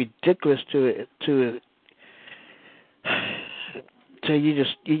ridiculous to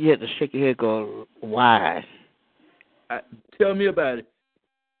you have to shake your head and go, why? Tell me about it.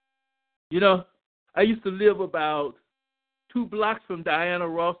 You know, I used to live about 2 blocks from Diana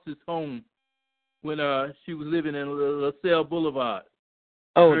Ross's home when she was living in LaSalle Boulevard.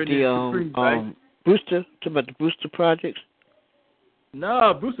 Oh, Brewster, talking about the Brewster Projects?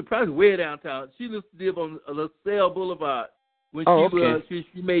 No, Brewster Projects way downtown. She used to live on LaSalle Boulevard when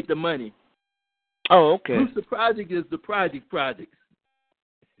she made the money. Oh, okay. Brewster Project is the projects.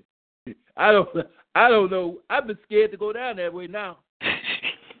 I don't know. I've been scared to go down that way now.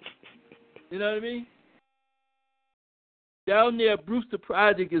 You know what I mean? Down there, Brewster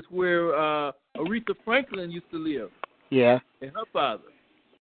Project is where Aretha Franklin used to live. Yeah. And her father.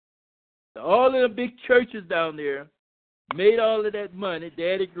 All of the big churches down there made all of that money.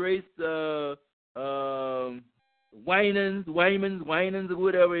 Daddy Grace, Winans, or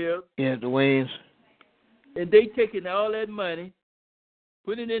whatever else. Yeah, the Waynes. And they taking all that money,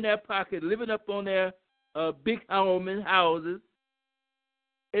 putting it in their pocket, living up on their big houses,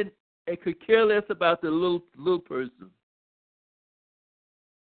 and could care less about the little person.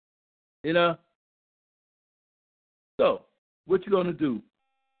 You know? So, what you going to do?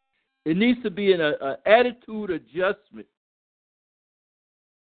 It needs to be an attitude adjustment.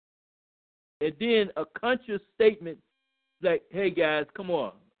 And then a conscious statement like, hey, guys, come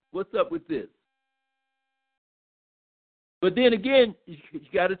on. What's up with this? But then again, you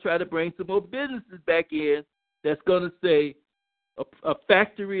got to try to bring some more businesses back in that's going to say a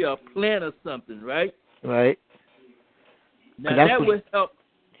factory or a plant or something, right? Right. Now, that would help.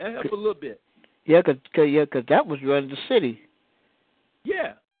 That help a little bit. Yeah, because that was running the city.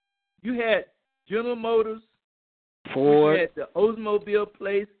 Yeah. You had General Motors, Ford. You had the Oldsmobile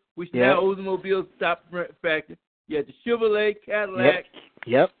place, which now Oldsmobile stopped factory. You had the Chevrolet, Cadillac,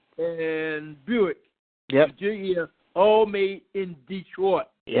 and Buick. Virginia, all made in Detroit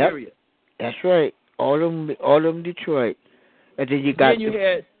area. That's right. All them Detroit. And then you got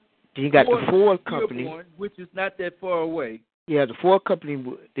the Ford company, Dearborn, which is not that far away. Yeah, the Ford company.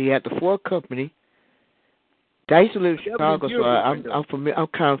 They had the Ford company. I used to live in Chicago, so I'm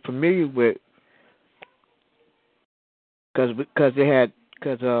kind of familiar with because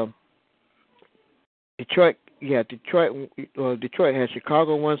Detroit. Yeah, Detroit had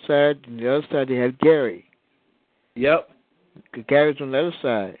Chicago on one side, and the other side they had Gary. Gary's on the other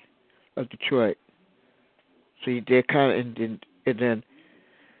side of Detroit. So they're kind of and then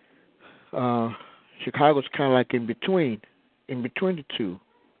Chicago's kind of like in between the two.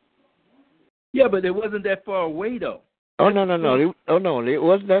 Yeah, but it wasn't that far away though. No. It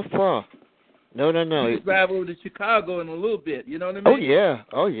wasn't that far. No. You could drive over to Chicago in a little bit. You know what I mean?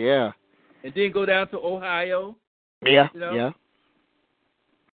 Oh yeah. And then go down to Ohio. Yeah. You know? Yeah.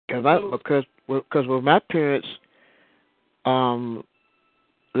 Because when my parents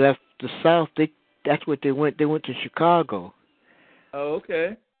left the South, that's what they went. They went to Chicago. Oh,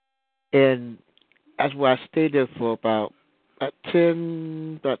 okay. And that's where I stayed there for about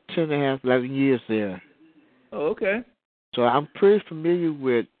 10 and a half, 11 years there. Oh, okay. So I'm pretty familiar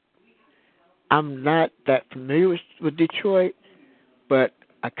with. I'm not that familiar with Detroit, but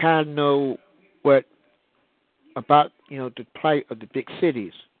I kind of know what about the plight of the big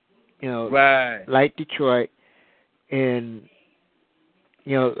cities. Right. Like Detroit, and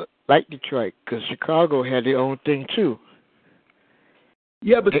like Detroit, because Chicago had their own thing too.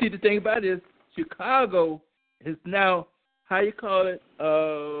 Yeah, but see, the thing about it is, Chicago is now, how you call it,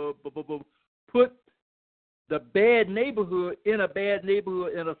 put the bad neighborhood in a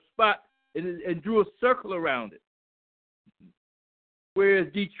spot and drew a circle around it. Whereas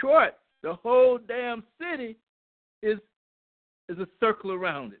Detroit, the whole damn city is a circle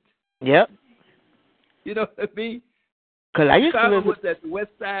around it. Yep. You know what I mean? Because I used to live was at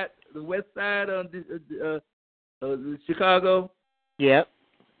the west side of Chicago. Yep.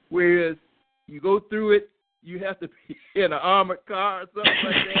 Whereas you go through it, you have to be in an armored car or something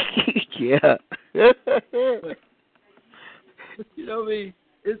like that. Yeah. You know what I mean?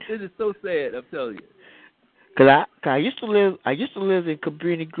 It is so sad, I'm telling you. Cause I used to live in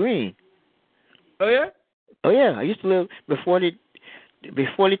Cabrini Green. Oh yeah? Oh yeah. I used to live before they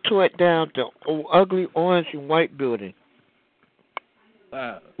tore it down, the old ugly orange and white building.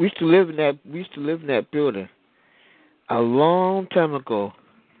 Wow. We used to live in that building a long time ago.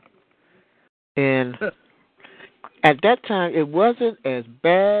 And at that time it wasn't as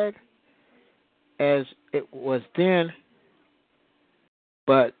bad as it was then,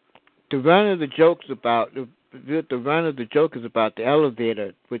 but the run of the joke is about the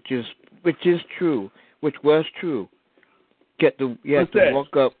elevator, which was true. You had to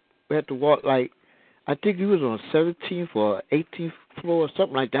walk up. We had to walk like, I think he was on 17th or 18th floor or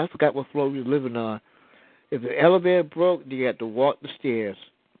something like that. I forgot what floor we was living on. If the elevator broke, you had to walk the stairs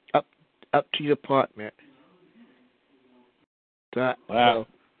up to your apartment. So wow.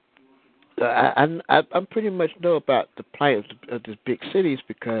 I pretty much know about the plight of the big cities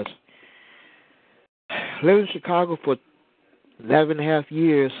because living in Chicago for 11 and a half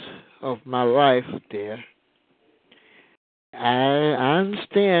years of my life there, I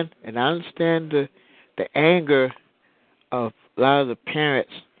understand the anger of a lot of the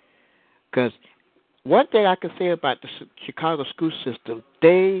parents, because one thing I can say about the Chicago school system,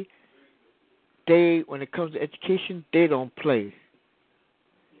 they when it comes to education, they don't play.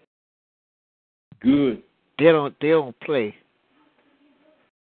 Good. They don't play.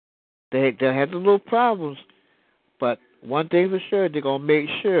 They have the little problems, but one thing for sure, they're gonna make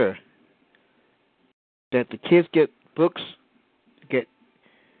sure that the kids get books, get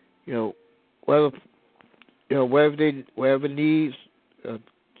wherever needs,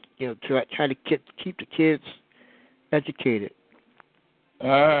 try to keep the kids educated.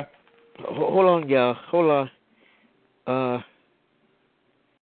 Hold on, y'all. Hold on.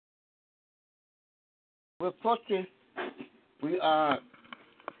 We are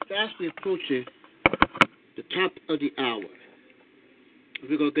fastly approaching the top of the hour.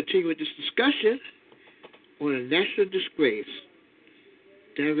 We're going to continue with this discussion on a National Disgrace.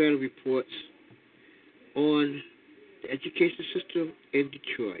 Dan Rattle reports on the education system in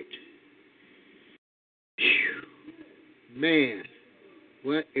Detroit. Whew. Man,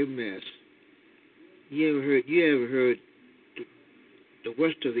 what a mess. You haven't heard the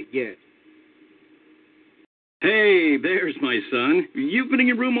worst of it yet. Hey, there's my son. You've been in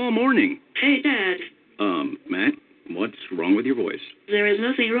your room all morning. Hey, Dad. Matt, what's wrong with your voice? There is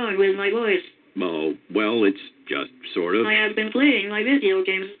nothing wrong with my voice. Oh, well, it's just sort of. I have been playing my video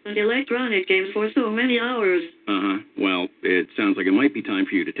games and electronic games for so many hours. Uh-huh. Well, it sounds like it might be time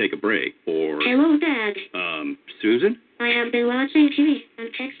for you to take a break, or... Hello, Dad. Susan? I have been watching TV and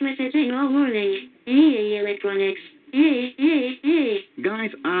text messaging all morning. Hey, electronics. Hey.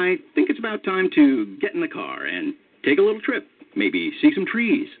 Guys, I think it's about time to get in the car and take a little trip. Maybe see some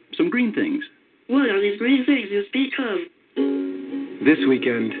trees, some green things. What are these green things you speak of? This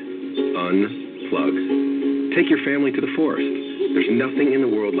weekend, unplug. Take your family to the forest. There's nothing in the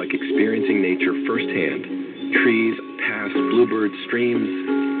world like experiencing nature firsthand. Trees, paths, bluebirds,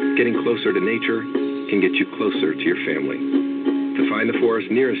 streams. Getting closer to nature can get you closer to your family. To find the forest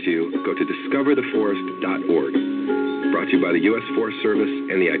nearest you, go to discovertheforest.org. Brought to you by the U.S. Forest Service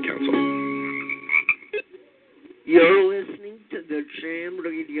and the Ad Council. You're listening to the Jam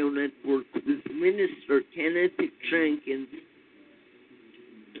Radio Network with Minister Kenneth Jenkins.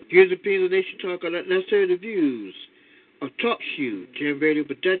 Here's the opinion of the Nation Talk are not necessarily the views of Talk Shoe, Jam Radio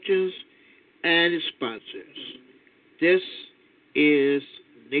Productions, and its sponsors. This is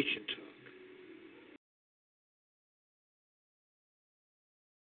Nation Talk.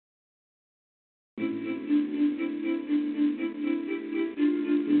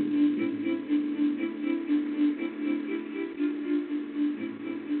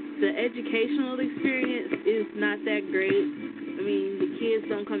 The educational experience is not that great. I mean, the kids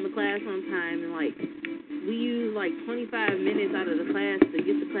don't come to class on time, and, we use, 25 minutes out of the class to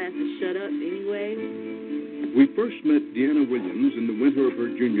get the class to shut up anyway. We first met Deanna Williams in the winter of her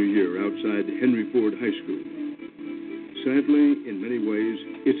junior year outside Henry Ford High School. Sadly, in many ways,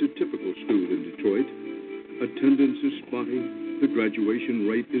 it's a typical school in Detroit. Attendance is spotty, the graduation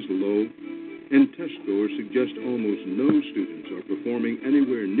rate is low, and test scores suggest almost no students are performing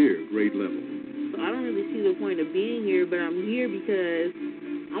anywhere near grade level. So I don't really see the point of being here, but I'm here because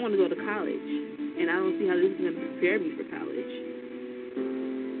I want to go to college, and I don't see how this is going to prepare me for college.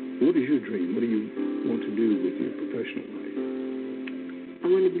 What is your dream? What do you want to do with your professional life? I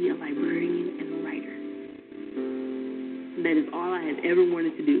want to be a librarian and a writer. That is all I have ever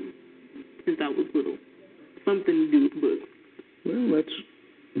wanted to do since I was little. Something to do with books. Well, that's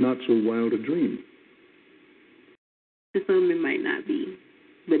not so wild a dream. To some, it might not be,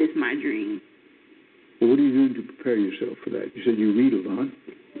 but it's my dream. Well, what are you doing to prepare yourself for that? You said you read a lot.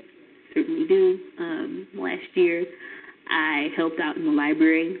 Certainly do. Last year, I helped out in the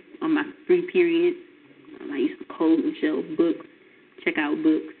library on my free period. I used to close and shelf books, check out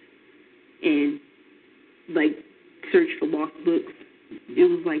books, and, search for lost books. It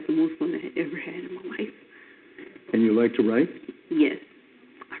was, the most fun I had ever had in my life. And you like to write? Yes.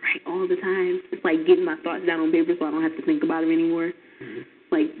 I write all the time. It's like getting my thoughts down on paper so I don't have to think about them anymore.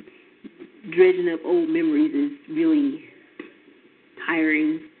 Dredging up old memories is really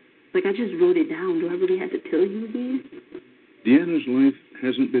tiring. I just wrote it down. Do I really have to tell you again? Deanna's life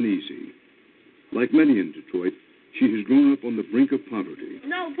hasn't been easy. Like many in Detroit, she has grown up on the brink of poverty.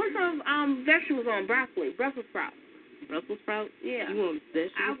 No, put some vegetables on broccoli, Brussels sprouts. Brussels sprouts? Yeah. You want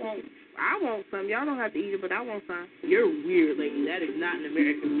vegetables? I want some. Y'all don't have to eat it, but I want some. You're weird, lady. That is not an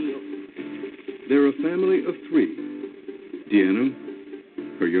American meal. They're a family of three. Deanna,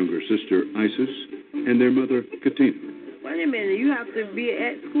 her younger sister, Isis, and their mother, Katina. Wait a minute. You have to be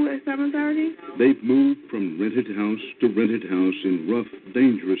at school at 7:30? They've moved from rented house to rented house in rough,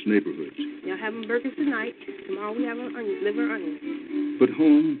 dangerous neighborhoods. Y'all having burgers tonight. Tomorrow we have liver and onions. But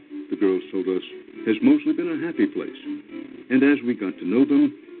home, the girls told us, has mostly been a happy place. And as we got to know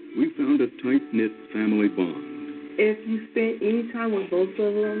them, we found a tight-knit family bond. If you spent any time with both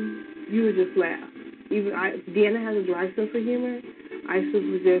of them, you would just laugh. Deanna has a dry sense of humor. Isis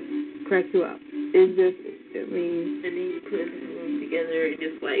would just crack you up. And then you put them together and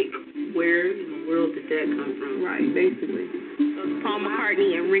just where in the world did that come from? Right, basically. Paul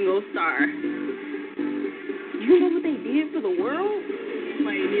McCartney and Ringo Starr. You know what they did for the world?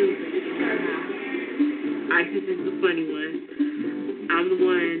 Play music. Isis is the funny one. I'm the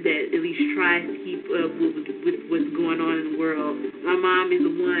one that at least tries to keep up with what's going on in the world. My mom is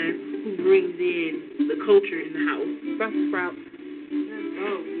the one who brings in the culture in the house. Brussels sprouts.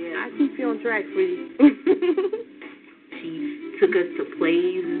 Oh, yeah. I keep you on track, sweetie. She took us to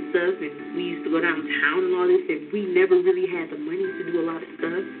plays and stuff, and we used to go downtown and all this, and we never really had the money to do a lot of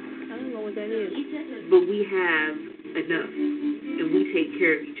stuff. I don't know what that is. But we have enough, and we take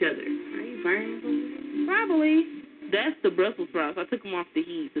care of each other. Are you burning something? Probably. That's the Brussels sprouts. I took them off the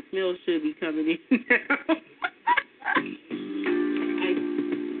heat. The smell should be coming in now.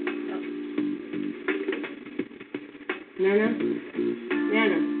 Nana?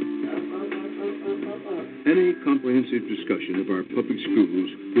 Any comprehensive discussion of our public schools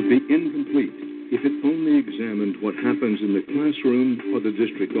would be incomplete if it only examined what happens in the classroom or the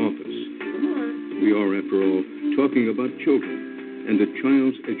district office. We are, after all, talking about children, and a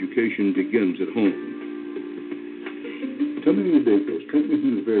child's education begins at home. Tell me how your day goes. Take me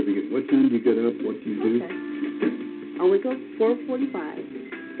from the very beginning. What time do you get up? What do you do? Okay. I wake up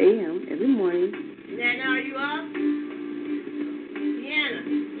 4:45 a.m. every morning. Nana, are you up? Deanna.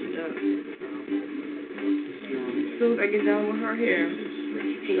 As soon as I get done with her hair,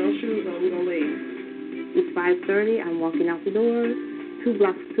 put those shoes on, we're going to leave. It's 5:30. I'm walking out the door, 2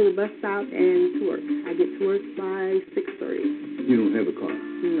 blocks to the bus stop and to work. I get to work by 6:30. You don't have a car?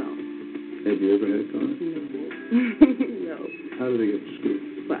 No. Have you ever had a car? No. No. How do they get to school?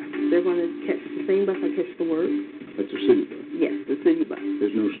 Bus. They're going to catch the same bus I catch to work. That's a city bus? Yes, the city bus.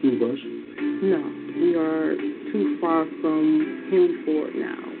 There's no school bus? No. We are too far from Henry Ford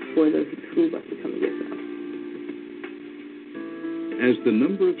now for the school bus to come and get us. As the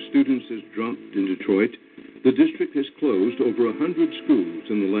number of students has dropped in Detroit, the district has closed over 100 schools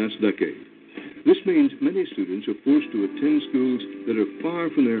in the last decade. This means many students are forced to attend schools that are far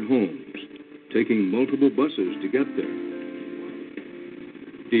from their homes, taking multiple buses to get there.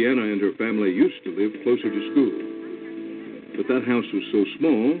 Deanna and her family used to live closer to school. But that house was so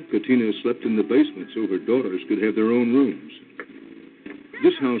small, Katina slept in the basement so her daughters could have their own rooms.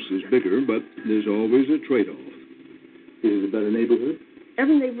 This house is bigger, but there's always a trade-off. Is it a better neighborhood?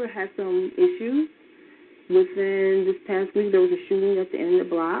 Every neighborhood has some issues. Within this past week, there was a shooting at the end of the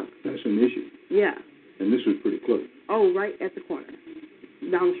block. That's an issue. Yeah. And this was pretty close. Oh, right at the corner,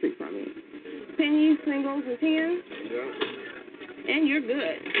 down the street from me. Pennies, singles, and tens. Yeah. And you're good.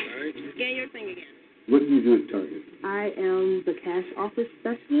 All right. Scan your thing again. What do you do at Target? I am the cash office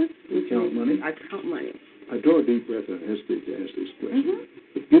specialist. You count money? I count money. I draw a deep breath and I hesitate to ask this question.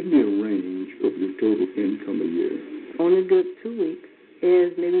 But give me a range of your total income a year. On a good 2 weeks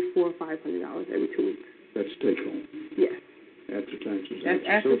is maybe $400 or $500 every 2 weeks. That's take home. Yes. After taxes. That's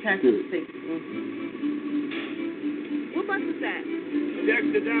after taxes. What bus is that? Jack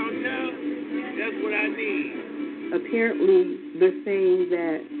to downtown. That's what I need. Apparently, they're saying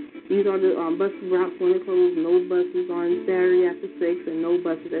that these are the bus routes when they close. No buses on Saturday after 6, and no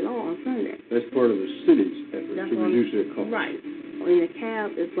buses at all on Sunday. That's part of the city's effort to reduce their cost. Right. In a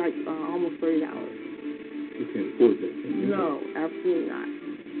cab, it's like almost $30. You can't afford that, can you? No, absolutely not.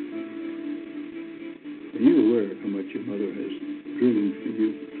 Are you aware of how much your mother has dreamed for you?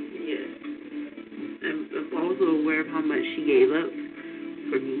 Yes. I'm also aware of how much she gave up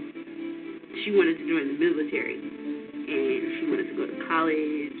for me. She wanted to join the military, and she wanted to go to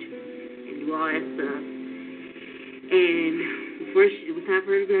college and do all that stuff. And before it was time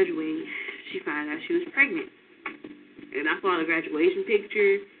for her to graduate, she found out she was pregnant. And I saw the graduation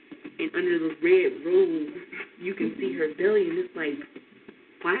picture, and under the red robe, you can see her belly, and it's like,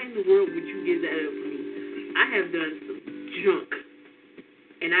 why in the world would you give that up for me? I have done some junk.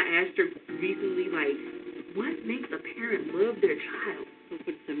 And I asked her recently, like, what makes a parent love their child? So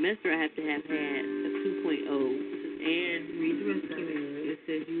for the semester, I have to have had a 2.0 and read the rest of it. It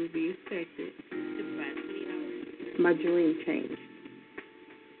says you will be expected to provide 20 hours. My dream changed.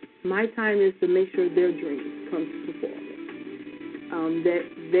 My time is to make sure their dreams come to fulfillment. That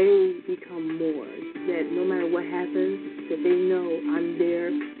they become more. That no matter what happens, that they know I'm there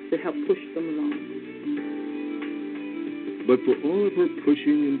to help push them along. But for all of her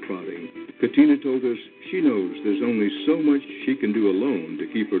pushing and prodding, Katina told us she knows there's only so much she can do alone to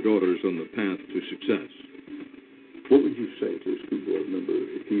keep her daughters on the path to success. What would you say to a school board member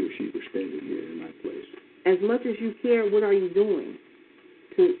if he or she were standing here in my place? As much as you care, what are you doing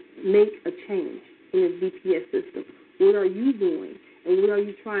to make a change in the DPS system? What are you doing? And what are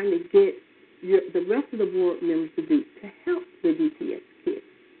you trying to get the rest of the board members to do to help the DPS kids?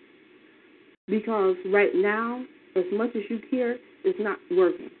 Because right now, as much as you care, it's not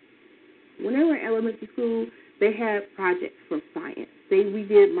working. When they were in elementary school, they had projects from science. We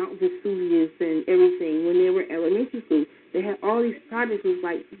did Mount Vesuvius and everything. When they were in elementary school, they had all these projects. It was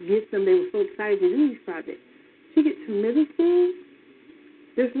like, get them. They were so excited to do these projects. You get to middle school,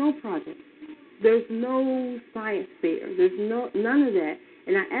 there's no project. There's no science fair. There's none of that.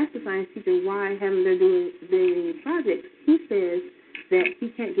 And I asked the science teacher why haven't they doing any projects. He says that he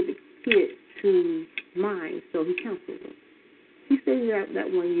can't get the kids to mind, so he cancels them. He stayed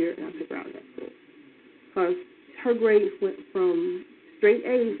that 1 year, and I took her out of that school. Because her grades went from straight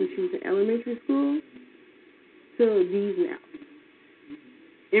A's when she was in elementary school to D's now.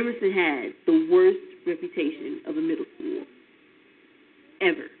 Emerson had the worst reputation of a middle school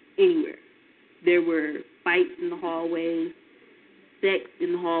ever, anywhere. There were fights in the hallways, sex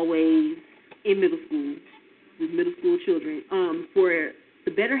in the hallways, in middle school, with middle school children. For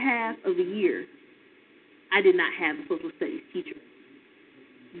the better half of the year, I did not have a social studies teacher.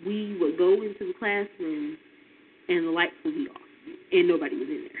 We would go into the classroom and the lights would be off, and nobody was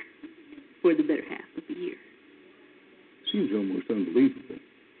in there for the better half of the year. Seems almost unbelievable.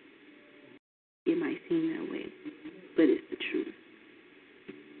 It might seem that way, but it's the truth.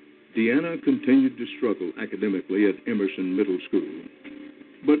 Deanna continued to struggle academically at Emerson Middle School.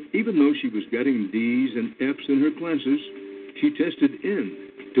 But even though she was getting D's and F's in her classes, she tested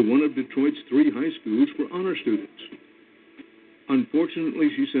in to one of Detroit's 3 high schools for honor students. Unfortunately,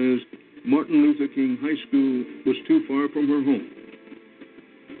 she says, Martin Luther King High School was too far from her home.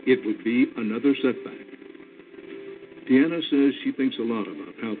 It would be another setback. Deanna says she thinks a lot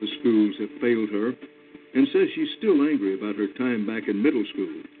about how the schools have failed her and says she's still angry about her time back in middle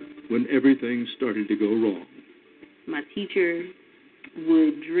school when everything started to go wrong. My teacher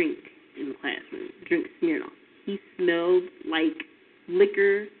would drink in the classroom, drink Smirnoff. He smelled like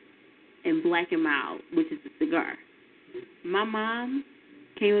liquor and Black and Mild, which is a cigar. My mom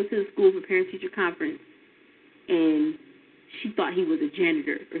came up to the school for parent-teacher conference, and she thought he was a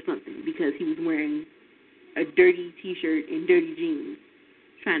janitor or something because he was wearing a dirty T-shirt and dirty jeans,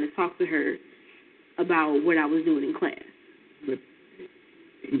 trying to talk to her about what I was doing in class. But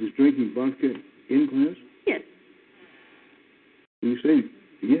he was drinking vodka in class? Yes. You say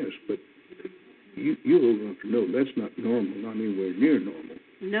yes, but you're old enough to know that's not normal, not anywhere near normal.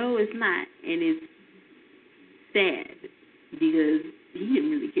 No, it's not, and it's sad because he didn't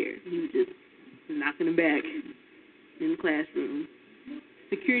really care. He was just knocking them back in the classroom.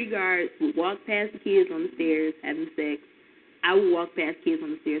 Security guards would walk past the kids on the stairs having sex. I would walk past kids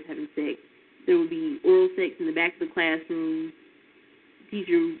on the stairs having sex. There would be oral sex in the back of the classroom. The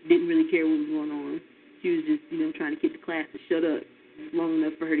teacher didn't really care what was going on. She was just, trying to get the class to shut up long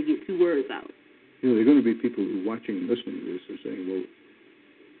enough for her to get 2 words out. There are going to be people who are watching and listening to this and saying, well,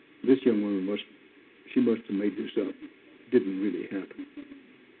 this young woman must have made this up. It didn't really happen.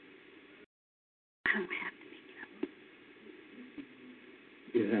 I don't have to make it up.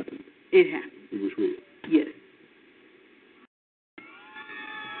 It happened. It happened. It was real. Yes.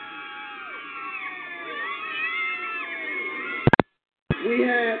 We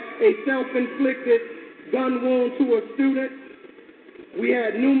had a self-inflicted gun wound to a student. We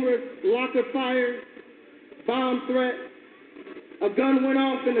had numerous locker fires, bomb threats. A gun went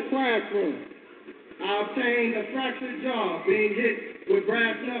off in the classroom. I obtained a fractured jaw being hit with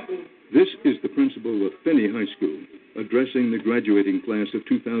brass knuckles. This is the principal of Finney High School, addressing the graduating class of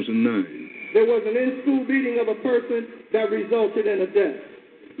 2009. There was an in-school beating of a person that resulted in a death.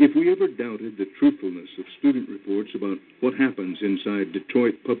 If we ever doubted the truthfulness of student reports about what happens inside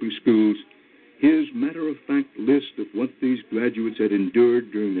Detroit public schools, his matter-of-fact list of what these graduates had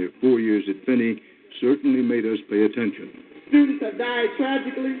endured during their 4 years at Finney certainly made us pay attention. Students have died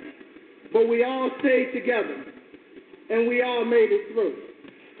tragically, but we all stayed together, and we all made it through.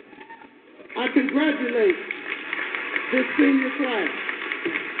 I congratulate this senior class.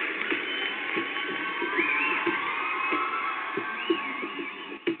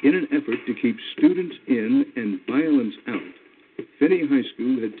 In an effort to keep students in and violence out, Finney High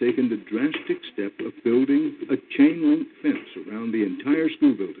School had taken the drastic step of building a chain-link fence around the entire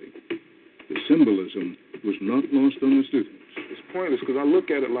school building. The symbolism was not lost on the students. It's pointless because I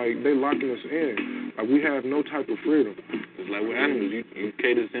look at it like they're locking us in. Like we have no type of freedom. It's like with animals. You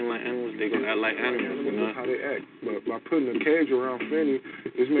cage us in like animals, they're going to act like animals. That's how they act. But by putting a cage around Finney,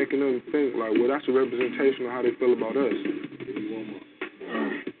 it's making them think like, well, that's a representation of how they feel about us.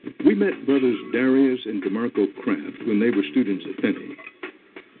 We met brothers Darius and DeMarco Kraft when they were students at Finney.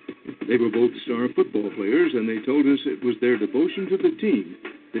 They were both star football players, and they told us it was their devotion to the team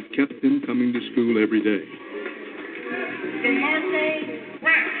that kept them coming to school every day.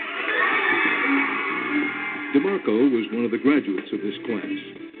 DeMarco was one of the graduates of this class.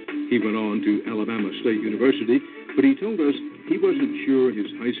 He went on to Alabama State University, but he told us he wasn't sure his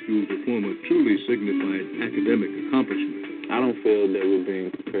high school diploma truly signified academic accomplishment. I don't feel that we're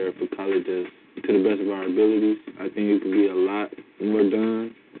being prepared for college to the best of our abilities. I think you can be a lot more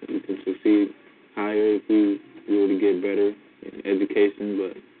done. You can succeed higher if you really get better in education,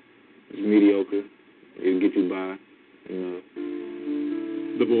 but it's mediocre. It'll get you by,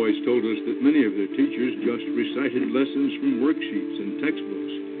 The boys told us that many of their teachers just recited lessons from worksheets and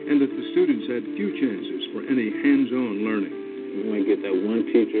textbooks, and that the students had few chances for any hands-on learning. You might get that one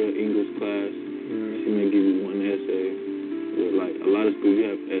teacher, English class, she may give you one essay. Like a lot of schools, you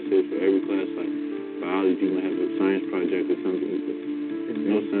have essays for every class. Like biology, you might have a science project or something. But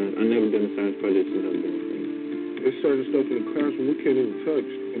no science. I've never done a science project since I've been in school. There's certain stuff in the classroom we can't even touch,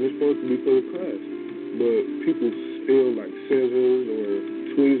 and it's supposed to be for the class. but people steal like scissors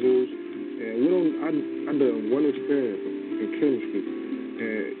or tweezers. And I done one experiment in chemistry,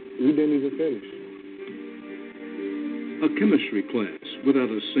 and we didn't even finish. A chemistry class without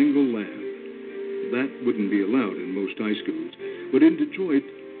a single lab. That wouldn't be allowed in most high schools. But in Detroit,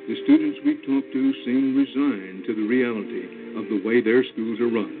 the students we talked to seem resigned to the reality of the way their schools are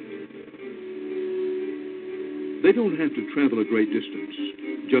run. They don't have to travel a great distance,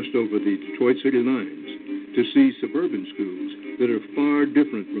 just over the Detroit city lines, to see suburban schools that are far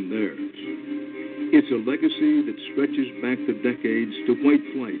different from theirs. It's a legacy that stretches back the decades to white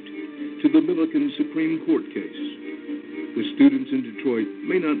flight, to the Milliken Supreme Court case. The students in Detroit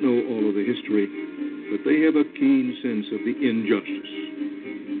may not know all of the history, but they have a keen sense of the injustice.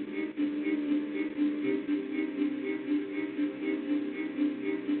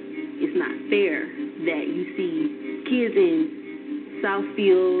 It's not fair that you see kids in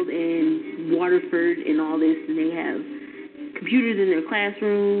Southfield and Waterford and all this, and they have computers in their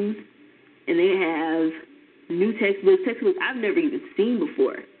classrooms, and they have new textbooks I've never even seen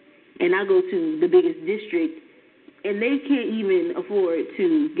before. And I go to the biggest district, and they can't even afford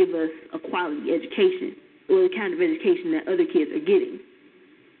to give us a quality education or the kind of education that other kids are getting.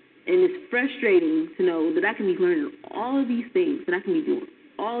 And it's frustrating to know that I can be learning all of these things, that I can be doing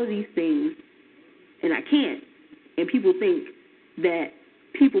all of these things, and I can't. And people think that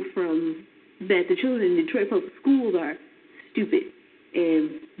the children in Detroit public schools are stupid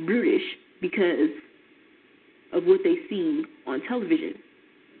and brutish because of what they see on television.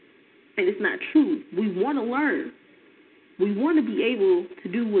 And it's not true. We want to learn. We want to be able to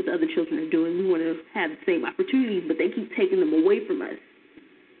do what the other children are doing. We want to have the same opportunities, but they keep taking them away from us.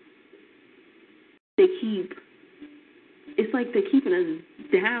 It's like they're keeping us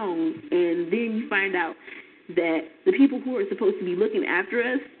down, and then you find out that the people who are supposed to be looking after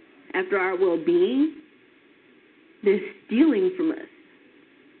us, after our well-being, they're stealing from us.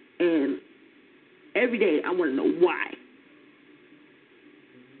 And every day I want to know why.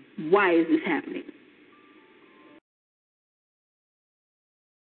 Why is this happening?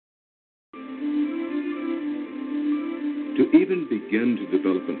 To even begin to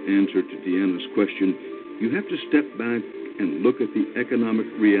develop an answer to Deanna's question, you have to step back and look at the economic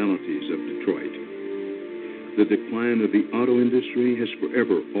realities of Detroit. The decline of the auto industry has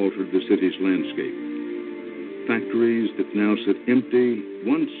forever altered the city's landscape. Factories that now sit empty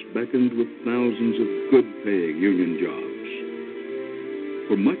once beckoned with thousands of good-paying union jobs.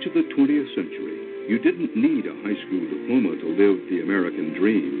 For much of the 20th century, you didn't need a high school diploma to live the American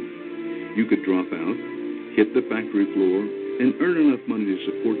dream. You could drop out, hit the factory floor, and earn enough money to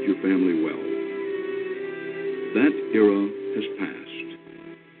support your family well. That era has passed,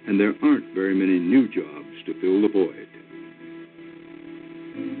 and there aren't very many new jobs to fill the void.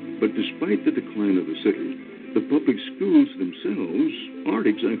 But despite the decline of the city, the public schools themselves aren't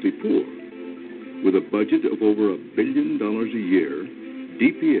exactly poor. With a budget of over $1 billion a year,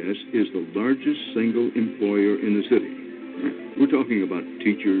 DPS is the largest single employer in the city. We're talking about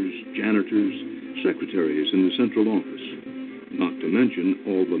teachers, janitors, secretaries in the central office, not to mention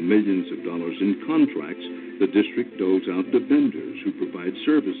all the millions of dollars in contracts the district doles out to vendors who provide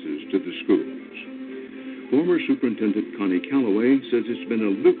services to the schools. Former Superintendent Connie Calloway says it's been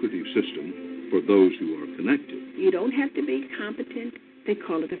a lucrative system for those who are connected. You don't have to be competent. They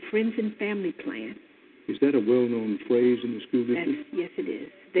call it a friends and family plan. Is that a well-known phrase in the school district? Yes, it is.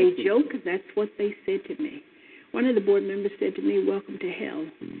 They joke, that's what they said to me. One of the board members said to me, "Welcome to hell."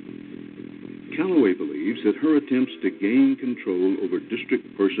 Calloway believes that her attempts to gain control over district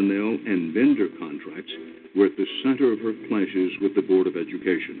personnel and vendor contracts were at the center of her clashes with the Board of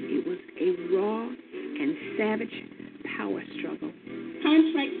Education. It was a raw and savage power struggle.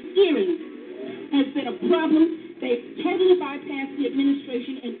 Contract stealing has been a problem. They've totally bypassed the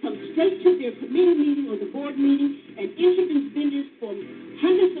administration and come straight to their committee meeting or the board meeting and introduced vendors for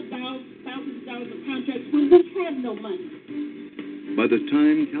hundreds of thousands of dollars of contracts when we have no money. By the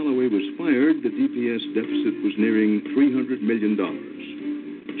time Calloway was fired, the DPS deficit was nearing $300 million.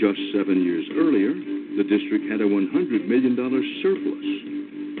 Just 7 years earlier, the district had a $100 million surplus.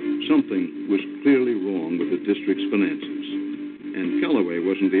 Something was clearly wrong with the district's finances, and Calloway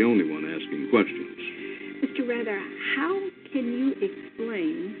wasn't the only one asking questions. Mr. Rather, how can you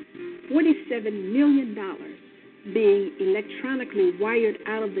explain $47 million being electronically wired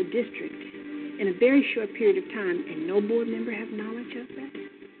out of the district in a very short period of time, and no board member have knowledge of that?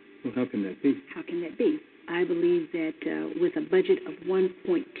 Well, how can that be? How can that be? I believe that with a budget of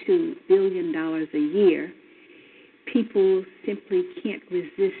 $1.2 billion a year, people simply can't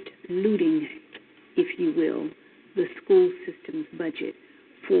resist looting, if you will, the school system's budget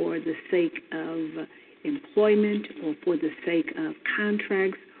for the sake of employment or for the sake of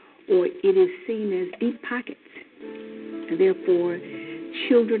contracts, or it is seen as deep pockets. And therefore,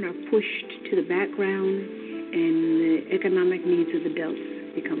 children are pushed to the background and the economic needs of adults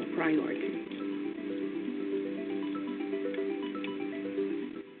become a priority.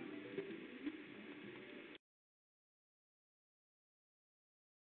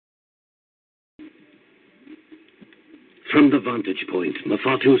 From the vantage point,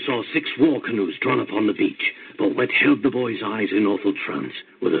 Mafatu saw 6 war canoes drawn upon the beach, but what held the boy's eyes in awful trance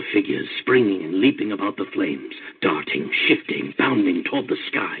were the figures springing and leaping about the flames, darting, shifting, bounding toward the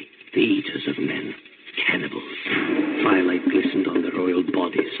sky, the eaters of men, cannibals. Firelight glistened on their oiled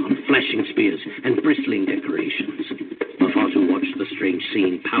bodies, on flashing spears and bristling decorations. Mafatu watched the strange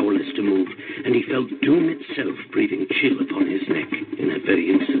scene, powerless to move, and he felt doom itself breathing chill upon his neck. In that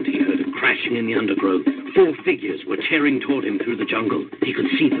very instant, he heard a crashing in the undergrowth. 4 figures were tearing toward him through the jungle. He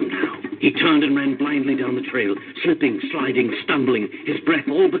could see them now. He turned and ran blindly down the trail, slipping, sliding, stumbling, his breath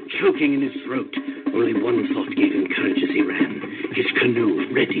all but choking in his throat. Only one thought gave him courage as he ran. His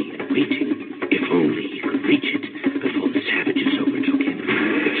canoe ready and waiting. If only he could reach it before the savages overtook him.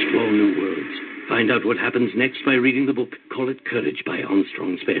 Explore new worlds. Find out what happens next by reading the book Call It Courage by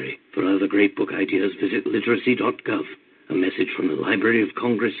Armstrong Sperry. For other great book ideas, visit literacy.gov. A message from the Library of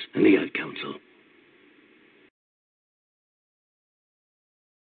Congress and the Ad Council.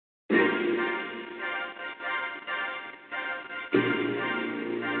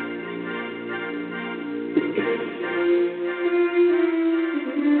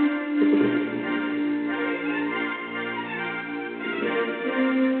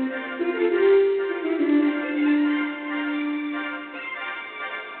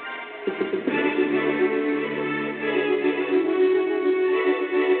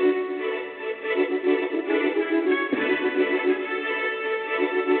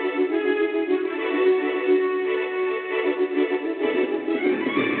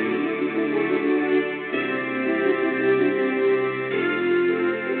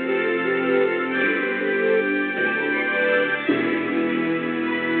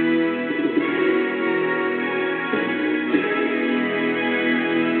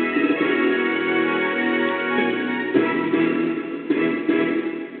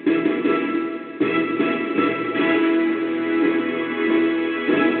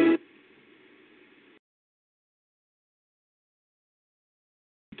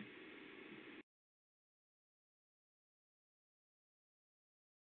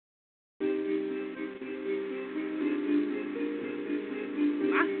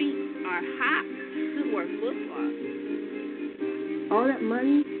 All that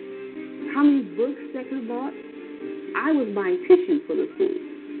money, how many books that we bought? I was buying tissue for the school.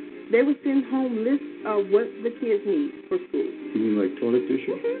 They would send home lists of what the kids need for school. You mean like toilet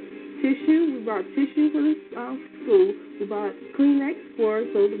tissue? Tissue, we bought tissue for the school. We bought Kleenex for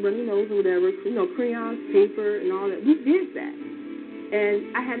so the runny nose or whatever, crayons, paper, and all that. We did that.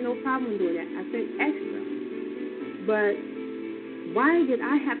 And I had no problem doing that. I spent extra. But why did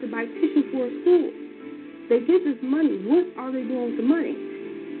I have to buy tissue for a school? They get this money. What are they doing with the money?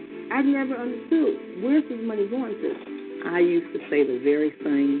 I never understood. Where's this money going to? I used to say the very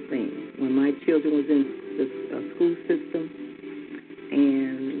same thing when my children was in the school system,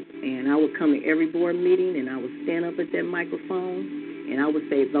 and I would come to every board meeting, and I would stand up at that microphone, and I would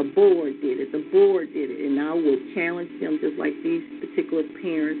say, the board did it, the board did it, and I would challenge them just like these particular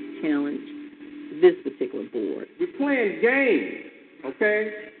parents challenge this particular board. We're playing games,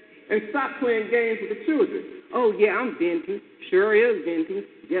 okay? And stop playing games with the children. Oh, yeah, I'm Denty. Sure is Denty.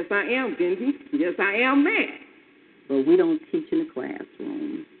 Yes, I am Denty. Yes, I am mad. But we don't teach in the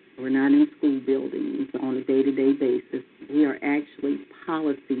classroom. We're not in school buildings on a day-to-day basis. We are actually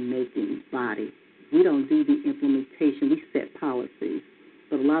policy-making body. We don't do the implementation. We set policies.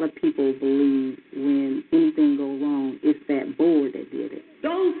 But a lot of people believe when anything goes wrong, it's that board that did it.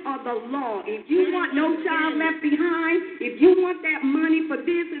 Those are the law. If you want No Child Left Behind, if you want that money for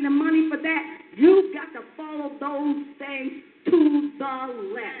this and the money for that, you've got to follow those things to the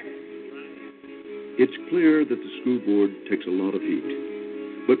letter. It's clear that the school board takes a lot of heat.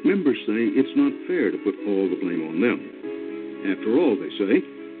 But members say it's not fair to put all the blame on them. After all, they say,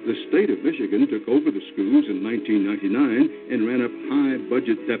 the state of Michigan took over the schools in 1999 and ran up high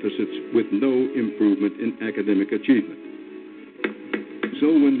budget deficits with no improvement in academic achievement. So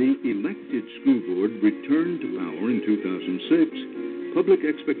when the elected school board returned to power in 2006, public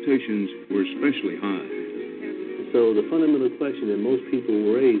expectations were especially high. So the fundamental question that most people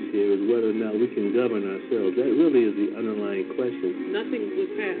raise here is whether or not we can govern ourselves. That really is the underlying question. Nothing was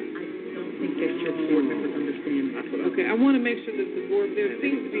passed. I don't think that your board members understand. Okay, I want to make sure that the board, there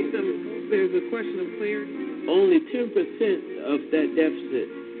seems to be there's a question of clarity. Only 10% of that deficit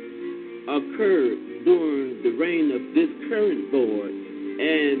occurred during the reign of this current board,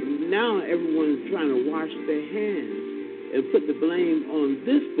 and now everyone's trying to wash their hands and put the blame on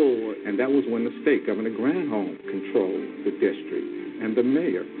this board. And that was when the state, Governor Granholm, controlled the district and the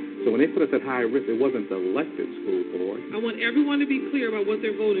mayor. So when they put us at high risk, it wasn't the elected school board. I want everyone to be clear about what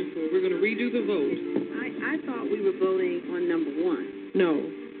they're voting for. We're going to redo the vote. I thought we were voting on number one. No.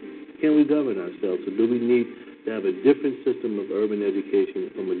 Can we govern ourselves, or do we need to have a different system of urban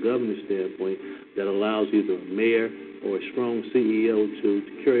education from a governor's standpoint that allows either a mayor or a strong CEO to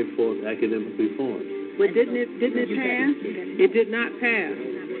carry forth academic reforms? But didn't it pass? It did not pass.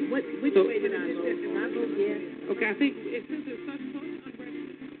 Which way did I vote? Did I vote yes? Okay, I think since it's such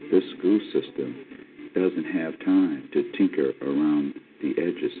this school system doesn't have time to tinker around the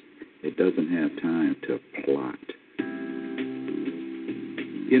edges. It doesn't have time to plot.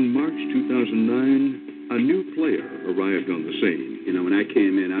 In March 2009, a new player arrived on the scene. You know, when I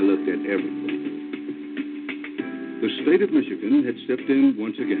came in, I looked at everything. The state of Michigan had stepped in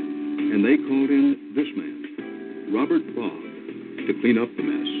once again, and they called in this man, Robert Bobb, to clean up the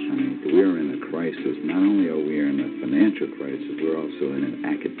mess. I mean, we're in a crisis. Not only are we in a financial crisis, we're also in an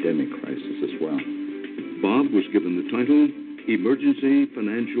academic crisis as well. Bob was given the title Emergency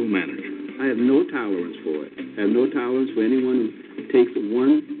Financial Manager. I have no tolerance for it. I have no tolerance for anyone who takes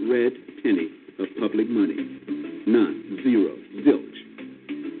one red penny of public money. None. Zero. Zilch.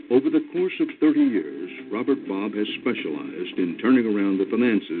 Over the course of 30 years, Robert Bobb has specialized in turning around the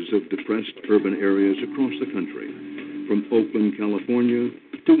finances of depressed urban areas across the country, from Oakland, California,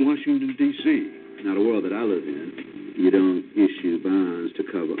 to Washington, D.C. Now, the world that I live in, you don't issue bonds to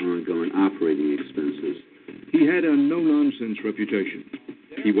cover ongoing operating expenses. He had a no-nonsense reputation.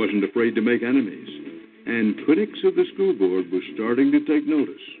 He wasn't afraid to make enemies. And critics of the school board were starting to take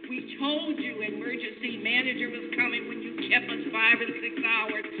notice. We told you emergency manager was coming when you kept us 5 and 6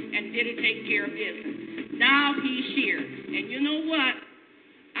 hours and didn't take care of business. Now he's here. And you know what?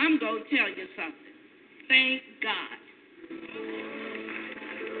 I'm going to tell you something. Thank God.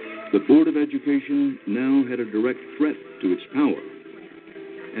 The Board of Education now had a direct threat to its power.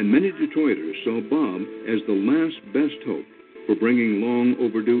 And many Detroiters saw Bob as the last best hope for bringing long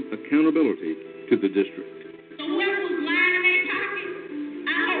overdue accountability to the district. So whoever was lying in their pocket,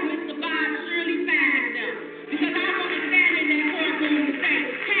 I hope Mr. Bob surely finds them. Because I want to stand in that courtroom and say,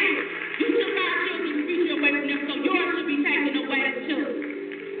 hey, you took our children's future away from them, so yours should be taken away too.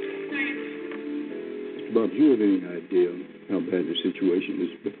 Bob, do you have any idea how bad the situation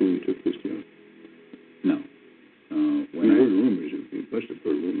is before you took this job? No. When I heard rumors, you must have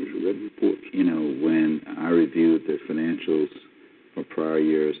heard rumors or read reports. You know, when I reviewed the financials for prior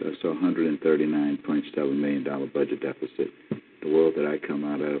years, I saw $139.7 million budget deficit. The world that I come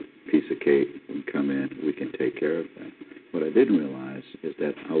out of, piece of cake, we come in, we can take care of that. What I didn't realize is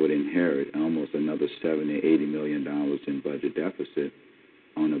that I would inherit almost another $70, $80 million in budget deficit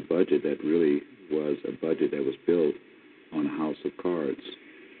on a budget that really was a budget that was built on a house of cards.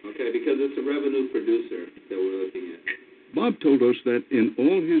 Okay, because it's a revenue producer that we're looking at. Bob told us that in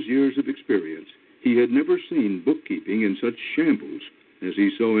all his years of experience, he had never seen bookkeeping in such shambles as he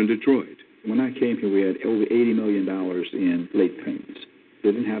saw in Detroit. When I came here, we had over $80 million in late payments.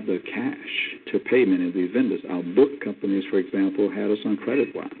 They didn't have the cash to pay many of these vendors. Our book companies, for example, had us on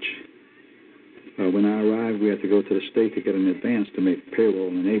credit watch. When I arrived, we had to go to the state to get an advance to make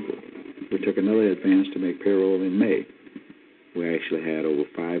payroll in April. We took another advance to make payroll in May. We actually had over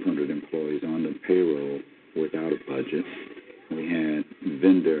 500 employees on the payroll without a budget. We had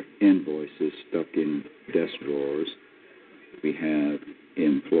vendor invoices stuck in desk drawers. We have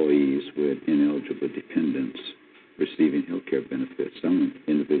employees with ineligible dependents receiving health care benefits. Some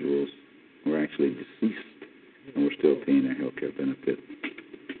individuals were actually deceased and were still paying their health care benefit.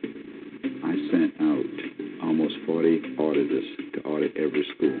 I sent out almost 40 auditors to audit every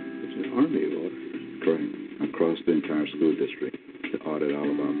school. It's an army of auditors. Correct. Across the entire school district to audit all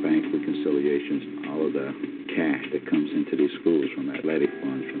of our bank reconciliations, all of the cash that comes into these schools from athletic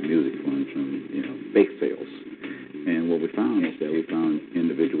funds, from music funds, from bake sales. And what we found is that we found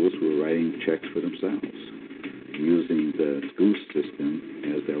individuals who were writing checks for themselves, using the school system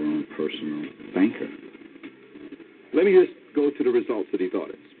as their own personal banker. Let me just go to the results of these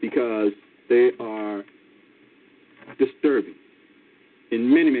audits, because they are disturbing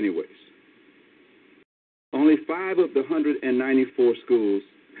in many, many ways. Only 5 of the 194 schools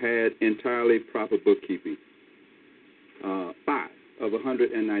had entirely proper bookkeeping. 5 of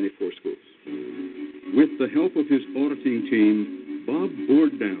 194 schools. With the help of his auditing team, Bob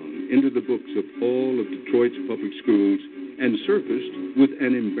bored down into the books of all of Detroit's public schools and surfaced with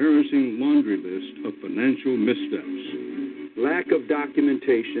an embarrassing laundry list of financial missteps. Lack of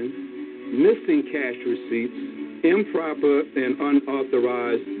documentation, missing cash receipts, improper and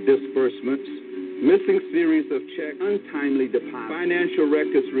unauthorized disbursements, missing series of checks, untimely deposits, financial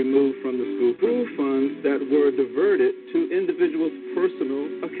records removed from the school funds that were diverted to individuals'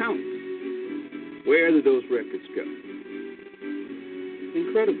 personal accounts. Where did those records go?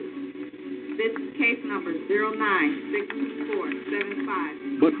 Incredible. This is case number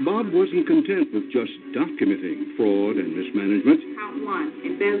 0962475. But Bob wasn't content with just documenting fraud and mismanagement. Count 1,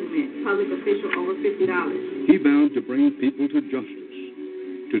 embezzlement, public official over $50. He vowed to bring people to justice.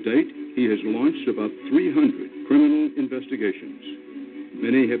 To date, he has launched about 300 criminal investigations.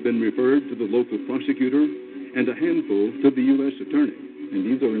 Many have been referred to the local prosecutor and a handful to the U.S. attorney. And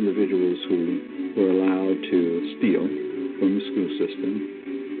these are individuals who were allowed to steal from the school system,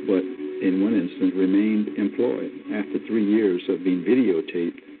 but in one instance remained employed after 3 years of being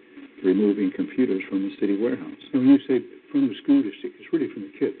videotaped removing computers from the city warehouse. So when you say from the school district, it's really from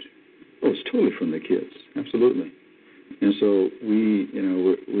the kids. Oh, it's totally from the kids, absolutely. And so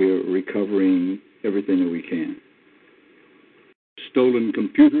we're recovering everything that we can. Stolen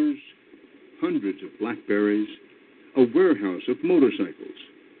computers, hundreds of BlackBerries, a warehouse of motorcycles.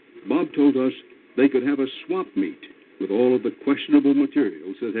 Bob told us they could have a swap meet with all of the questionable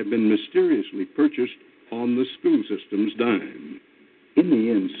materials that have been mysteriously purchased on the school system's dime. In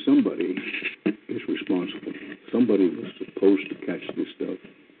the end, somebody is responsible. Somebody was supposed to catch this stuff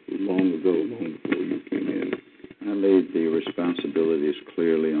long before you came in. I laid the responsibilities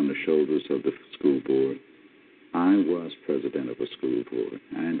clearly on the shoulders of the school board. I was president of a school board.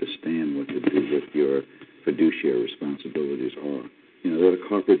 I understand what to do with your fiduciary responsibilities are. They're the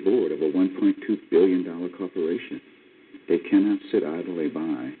corporate board of a $1.2 billion corporation. They cannot sit idly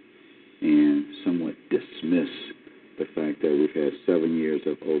by and somewhat dismiss the fact that we've had 7 years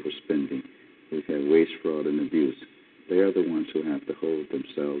of overspending. We've had waste, fraud, and abuse. They are the ones who have to hold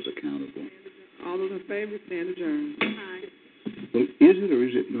themselves accountable. All those in favor, stand adjourned. Well, is it or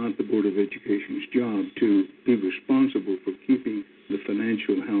is it not the Board of Education's job to be responsible for keeping the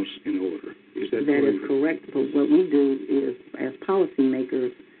financial house in order? That is correct. But what we do is, as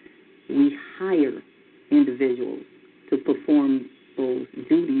policymakers, we hire individuals to perform those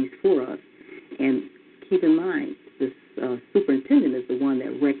duties for us. And keep in mind, this superintendent is the one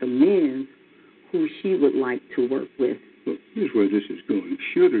that recommends who she would like to work with. Well, here's where this is going.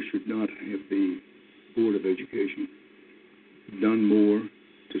 Should or should not have the Board of Education done more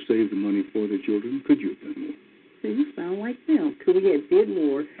to save the money for the children? Could you have done more? So you sound like them. Could we have did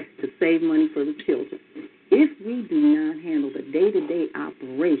more to save money for the children? If we do not handle the day-to-day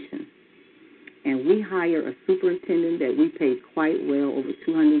operation, and we hire a superintendent that we pay quite well, over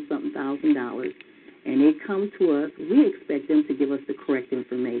 $200,000, and they come to us, we expect them to give us the correct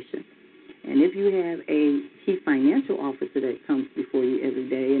information. And if you have a chief financial officer that comes before you every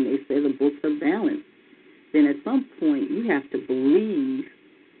day and they say the books are balanced, then at some point you have to believe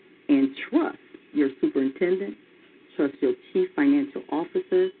and trust your superintendent, trust your chief financial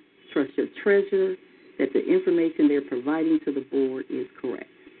officer, trust your treasurer, that the information they're providing to the board is correct.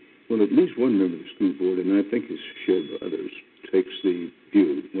 Well, at least one member of the school board, and I think it's shared by others, takes the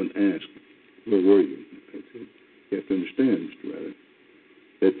view when asked, where were you? You have to understand, Mr. Rather,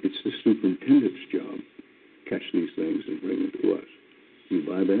 that it's the superintendent's job to catch these things and bring them to us. You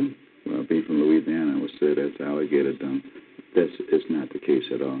buy that? Well, being from Louisiana, I would say that's alligator dumb. It's not the case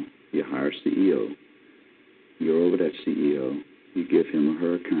at all. You hire a CEO. You're over that CEO. You give him or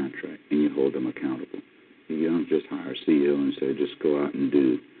her a contract, and you hold them accountable. You don't just hire a CEO and say, just go out and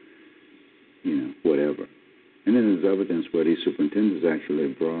do, whatever. And then there's evidence where these superintendents actually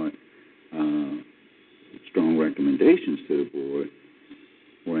brought strong recommendations to the board,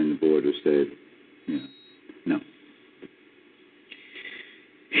 wherein the board has said, no.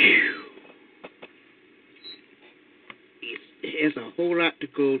 It's a whole lot to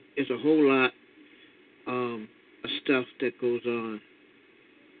go. It's a whole lot of stuff that goes on.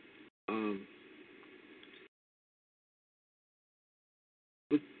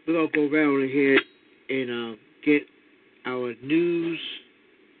 We're gonna go around here and get our news.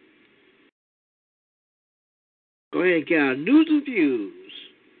 Go ahead and get our news and views.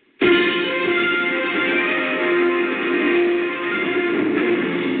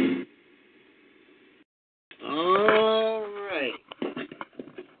 All right.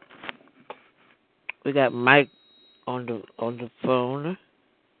 We got Mike on the phone.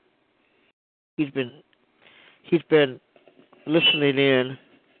 He's been listening in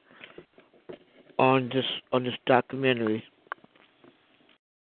on this documentary.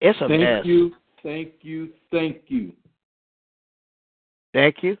 It's a mess. Thank you. Thank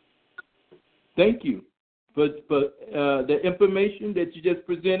you for the information that you just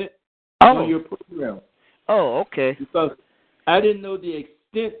presented on your program. Oh, okay. Because I didn't know the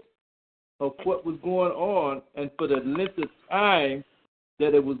extent of what was going on and for the length of time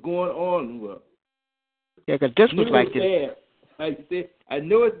that it was going on. Well, yeah, because this was like bad. Like you said, I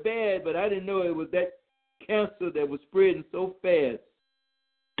know it's bad, but I didn't know it was that cancer that was spreading so fast.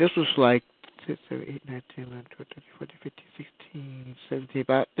 This was like 6, 7, 8, 9, 10, 11, 12, 13, 14, 15, 16, 17,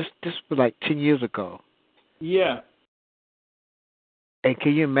 about this was like 10 years ago. Yeah. And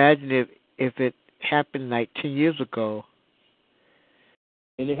can you imagine if it happened like 10 years ago?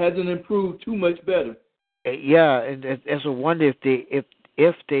 And it hasn't improved too much better. Yeah, and it's a wonder if they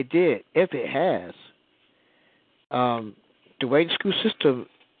did, if it has. The way the school system,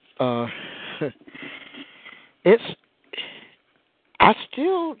 I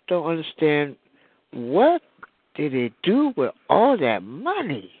still don't understand what did they do with all that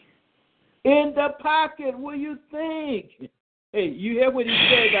money? In the pocket, what do you think? Hey, you hear what he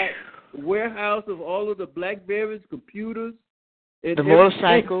said about warehouse of all of the BlackBerries, computers, and the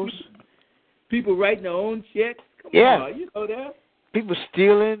motorcycles. People writing their own checks. Come on, you know that. People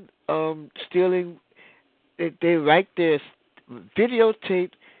stealing. They write their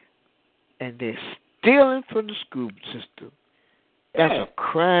videotape, and they're stealing from the school system. That's a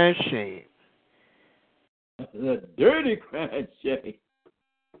crying shame. A dirty crying shame.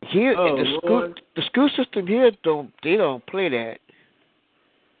 Here, the school system here don't play that.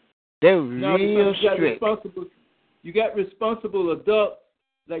 They're real strict. You got responsible adults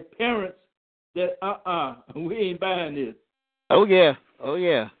like parents that we ain't buying this. Oh yeah.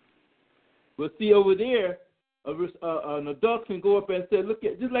 But see over there, an adult can go up and say, "Look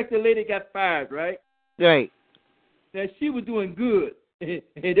at," just like the lady got fired, right? Right. Now she was doing good, and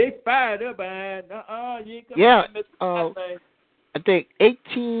they fired her behind. You ain't coming. Yeah. I think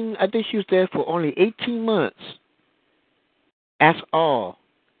she was there for only 18 months. That's all.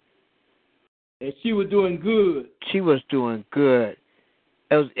 And she was doing good. She was doing good.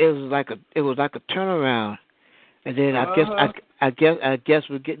 It was like a turnaround, and then I guess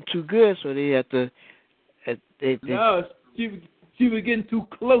we're getting too good, so they had to. No, she was getting too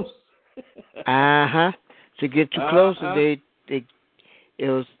close. To get too close, and it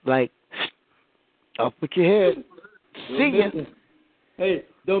was like, off with your head. See ya. Hey,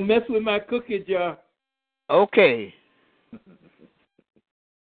 don't mess with my cookie jar. Okay.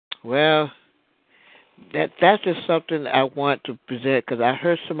 Well, that's just something I want to present because I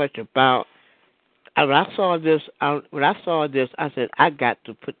heard so much about. When I saw this, I said I got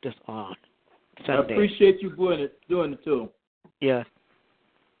to put this on Sunday. I appreciate you doing it too. Yeah.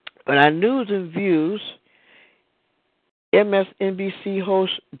 But our news and views. MSNBC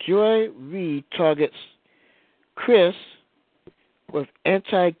host Joy Reid targets Chris with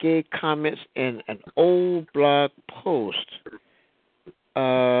anti-gay comments in an old blog post.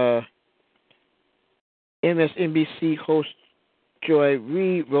 MSNBC host Joy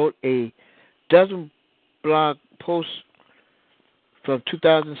Reid wrote a dozen blog posts from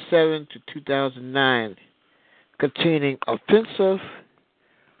 2007 to 2009 containing offensive,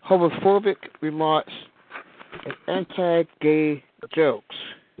 homophobic remarks and anti-gay jokes.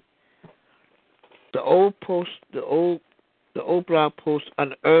 The old blog post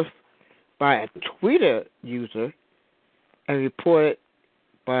unearthed by a Twitter user and reported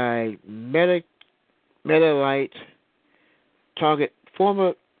by Meta-Right target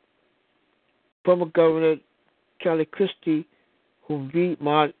former Governor Charlie Christie, whom Reid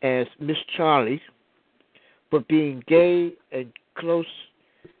marked as Miss Charlie, for being gay and close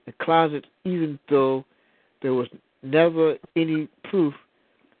and closet, even though there was never any proof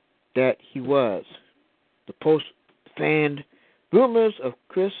that he was. The post fanned rumors of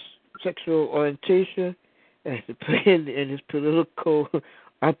Chris' sexual orientation, and in his political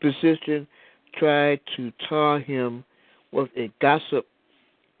opposition tried to tar him with gossip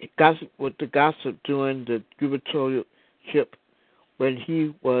during the gubernatorship when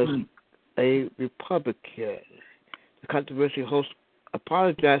he was a Republican. The controversial host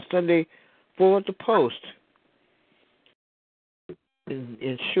apologized Sunday for the post.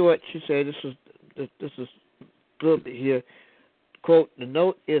 In short, she said, this is a little bit here. Quote, "The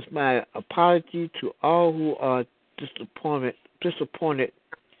note is my apology to all who are disappointed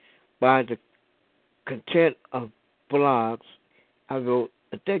by the content of blogs I wrote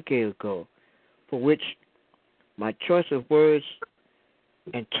a decade ago, for which my choice of words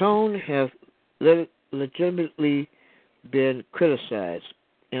and tone have legitimately been criticized."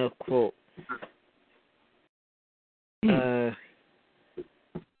 End quote.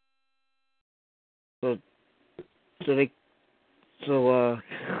 So it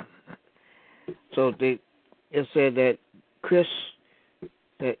said that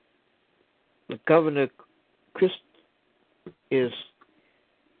the governor Chris is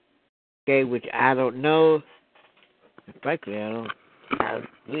gay, which I don't know. Frankly, I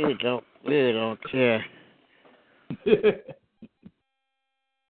really don't care.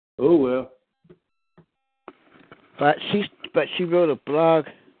 Oh well. But she wrote a blog.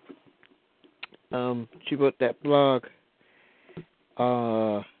 She wrote that blog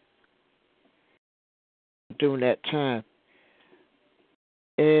during that time.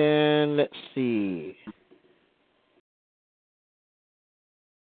 And let's see.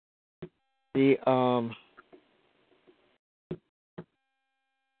 The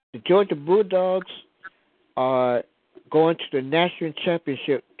Georgia Bulldogs are going to the national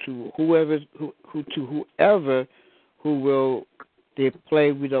championship to whoever who will they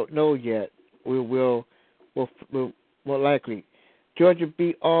play. We don't know yet. We'll more likely. Georgia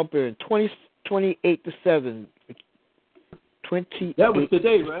beat Auburn 28-7. 28. That was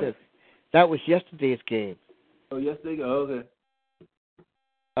today, right? That was yesterday's game. Oh, yesterday. Oh,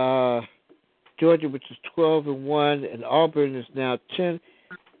 okay. Georgia, which is 12-1, and Auburn is now 10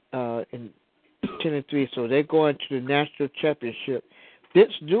 and 10-3. So they're going to the national championship.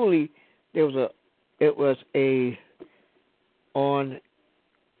 Vince Dooley, it was on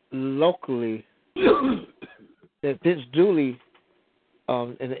locally that Vince Dooley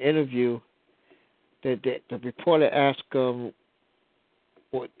in an interview that the reporter asked him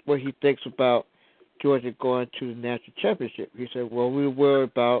what he thinks about Georgia going to the national championship. He said, "Well, we'll worry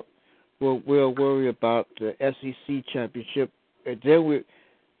about the SEC championship, and then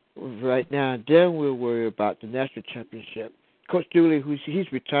we'll worry about the national championship." Coach Dooley,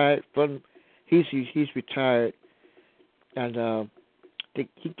 he's retired, and he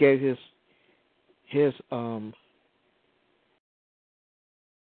gave his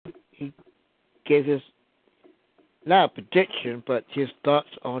not a prediction, but his thoughts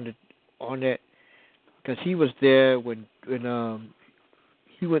on it, because he was there when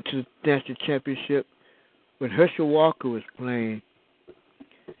he went to the national championship when Herschel Walker was playing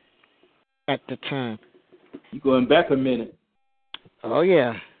at the time. You going back a minute? Oh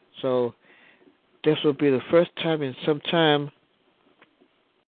yeah. So this will be the first time in some time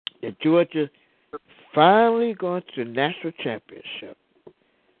that Georgia finally going to the national championship.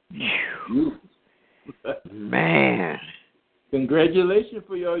 Man. Congratulations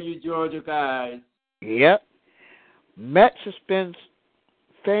for all you Georgia guys. Yep. Met suspends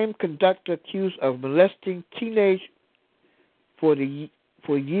famed conductor accused of molesting teenage for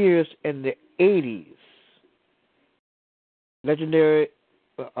years in the 80s. Legendary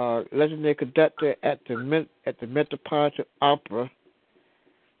conductor at the Metropolitan Opera,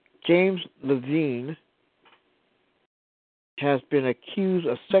 James Levine, has been accused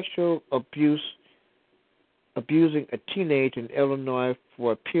of sexual abusing a teenager in Illinois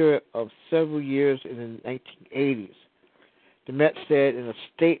for a period of several years in the 1980s. The Met said in a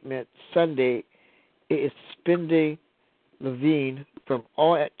statement Sunday it is suspending Levine from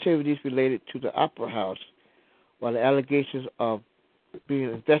all activities related to the Opera House while the allegations are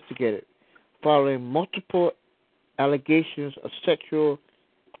being investigated, following multiple allegations of sexual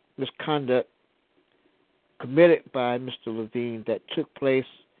misconduct committed by Mr. Levine that took place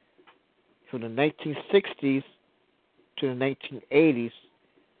from the 1960s to the 1980s,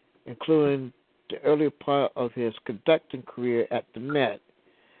 including the earlier part of his conducting career at the Met.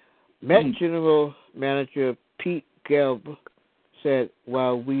 Met General Manager Pete Gelb said,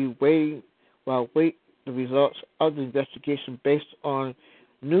 while wait the results of the investigation based on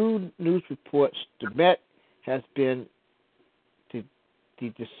new news reports, the Met has made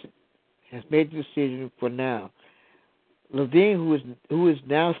the decision for now. Levine, who is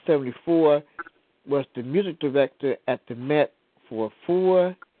now 74, was the music director at the Met for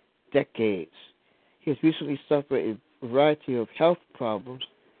 4 decades. He has recently suffered a variety of health problems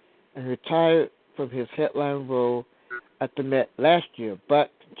and retired from his headline role at the Met last year,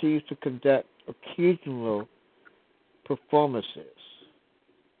 but continues to conduct occasional performances.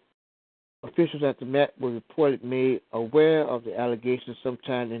 Officials at the Met were reported made aware of the allegations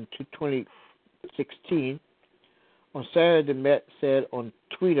sometime in 2016. On Saturday, the Met said on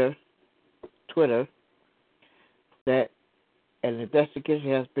Twitter that an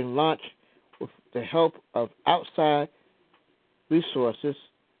investigation has been launched with the help of outside resources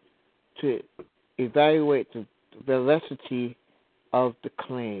to evaluate the veracity of the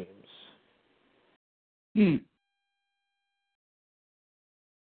claims. We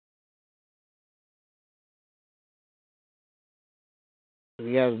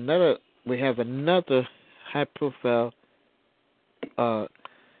have another we have another high-profile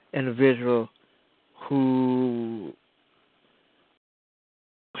individual who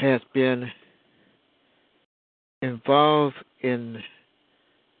has been involved in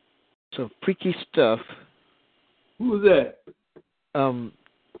some freaky stuff. Who was that?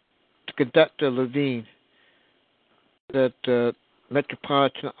 Conductor Levine, that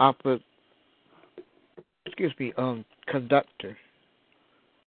Metropolitan Opera, conductor.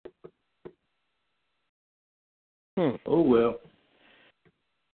 Oh, well.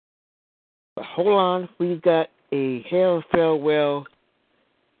 But hold on, we've got a Hail Farewell.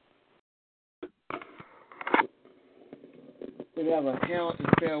 We have a Hail and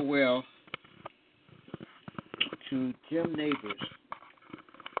Farewell to Jim Nabors,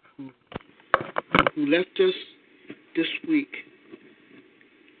 who left us this week.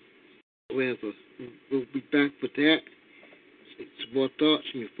 We'll be back with that. Some more thoughts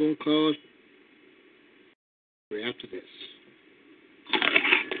and your phone calls right after this.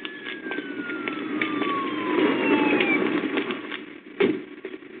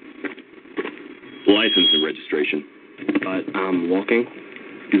 License and registration. But I'm walking.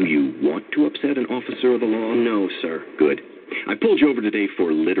 Do you want to upset an officer of the law? No, sir. Good. I pulled you over today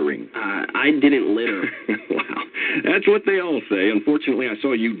for littering. I didn't litter. Wow. That's what they all say. Unfortunately, I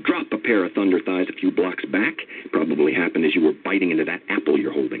saw you drop a pair of thunder thighs a few blocks back. Probably happened as you were biting into that apple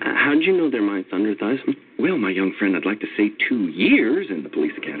you're holding. How'd you know they're my thunder thighs? Well, my young friend, I'd like to say 2 years, and the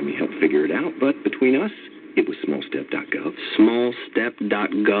police academy helped figure it out. But between us, it was smallstep.gov.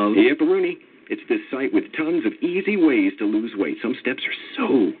 Smallstep.gov? Yep, Rooney. It's this site with tons of easy ways to lose weight. Some steps are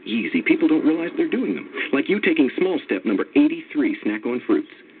so easy, people don't realize they're doing them. Like you taking small step number 83, snack on fruits.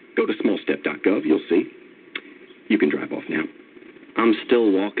 Go to smallstep.gov, you'll see. You can drive off now. I'm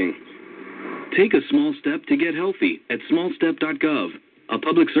still walking. Take a small step to get healthy at smallstep.gov. A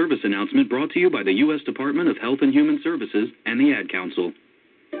public service announcement brought to you by the U.S. Department of Health and Human Services and the Ad Council.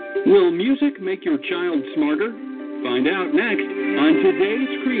 Will music make your child smarter? Find out next on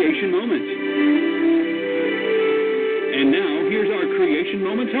today's Creation Moment. And now, here's our Creation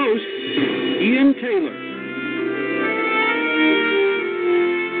Moment host, Ian Taylor.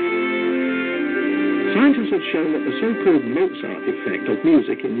 Scientists have shown that the so-called Mozart effect of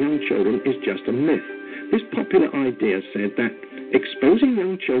music in young children is just a myth. This popular idea said that exposing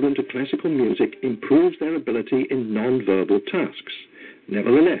young children to classical music improves their ability in non-verbal tasks.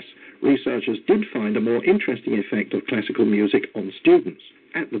 Nevertheless, researchers did find a more interesting effect of classical music on students.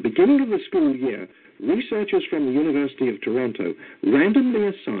 At the beginning of the school year, researchers from the University of Toronto randomly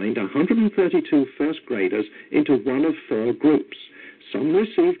assigned 132 first graders into one of 4 groups. Some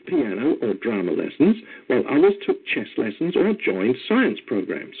received piano or drama lessons, while others took chess lessons or joined science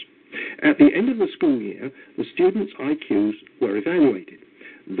programs. At the end of the school year, the students' IQs were evaluated.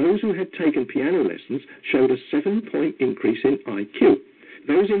 Those who had taken piano lessons showed a 7-point increase in IQ.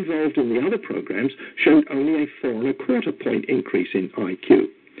 Those involved in the other programs showed only a 4.25-point increase in IQ.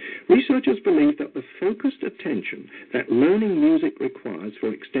 Researchers believe that the focused attention that learning music requires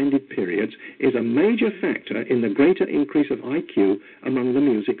for extended periods is a major factor in the greater increase of IQ among the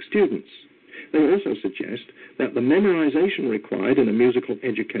music students. They also suggest that the memorization required in a musical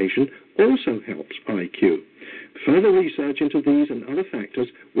education also helps IQ. Further research into these and other factors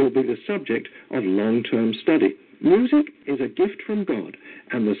will be the subject of long-term study. Music is a gift from God,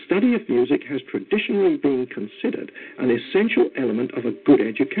 and the study of music has traditionally been considered an essential element of a good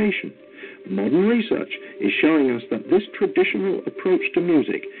education. Modern research is showing us that this traditional approach to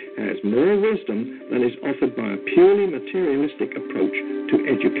music has more wisdom than is offered by a purely materialistic approach to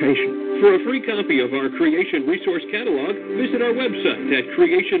education. For a free copy of our Creation Resource Catalog, visit our website at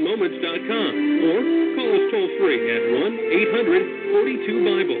creationmoments.com or call us toll-free at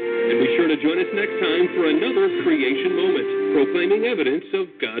 1-800-42-BIBLE. And be sure to join us next time for another Creation Moment, proclaiming evidence of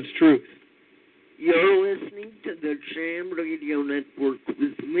God's truth. You're listening to the Jam Radio Network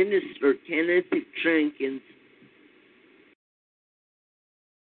with Minister Kenneth Jenkins.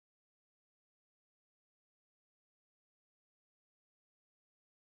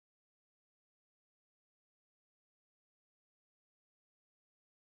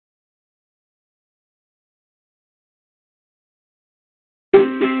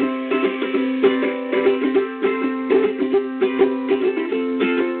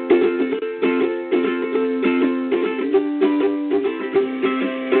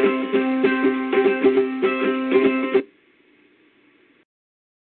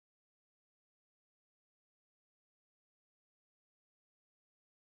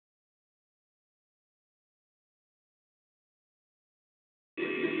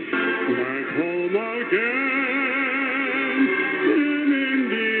 Back home again in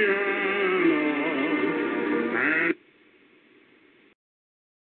Indiana.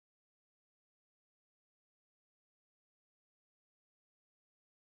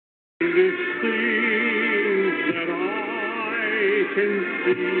 It seems that I can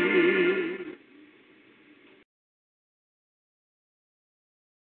see.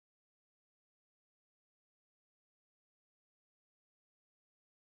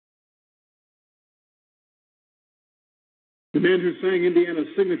 The man who sang Indiana's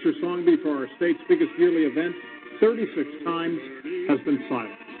signature song before our state's biggest yearly event 36 times has been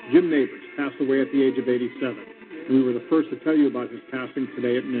silent. Jim Nabors passed away at the age of 87. And we were the first to tell you about his passing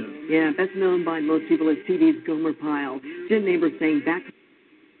today at noon. Yeah, best known by most people as TV's Gomer Pyle. Jim Nabors sang back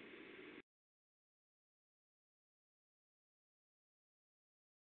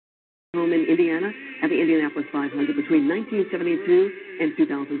home in Indiana at the Indianapolis 500 between 1972 and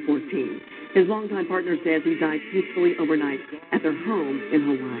 2014. His longtime partner says he died peacefully overnight at their home in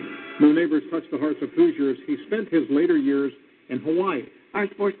Hawaii. Though Nabors touched the hearts of Hoosiers, he spent his later years in Hawaii. Our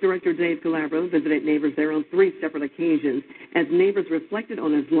sports director, Dave Calabro, visited Nabors there on 3 separate occasions as Nabors reflected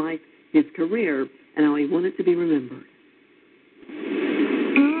on his life, his career, and how he wanted to be remembered.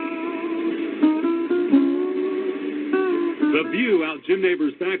 The view out Jim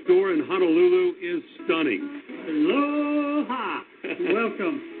Nabors' back door in Honolulu is stunning. Aloha!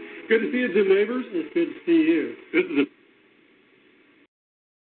 Welcome. Good to see you, Jim Nabors. It's good to see you. This is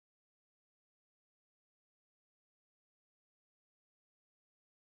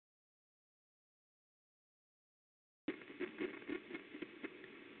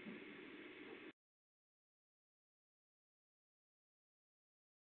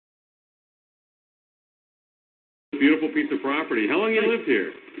a beautiful piece of property. How long you lived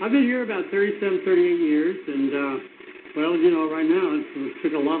here? I've been here about 37, 38 years, and, well, you know, right now it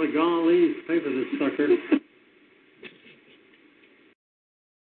took a lot of gollies to pay for this sucker.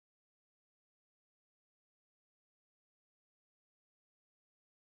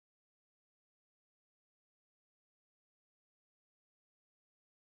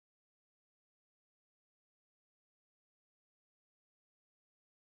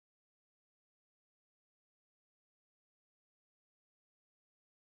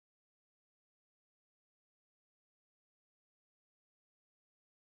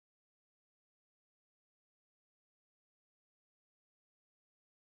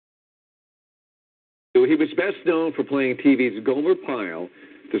 He was best known for playing TV's Gomer Pyle.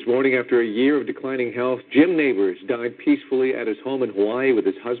 This morning, after a year of declining health, Jim Nabors died peacefully at his home in Hawaii with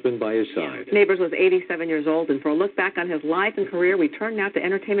his husband by his side. Nabors was 87 years old, and for a look back on his life and career, we turn now to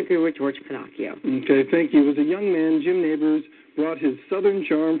entertainment guru George Pinocchio. Okay, thank you. As a young man, Jim Nabors brought his southern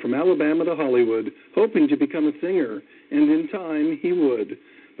charm from Alabama to Hollywood, hoping to become a singer, and in time, he would.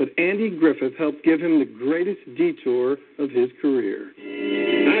 But Andy Griffith helped give him the greatest detour of his career.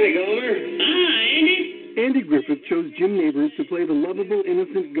 Howdy, Gomer. Hi, Andy. Andy Griffith chose Jim Nabors to play the lovable,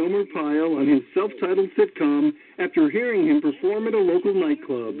 innocent Gomer Pyle on his self-titled sitcom after hearing him perform at a local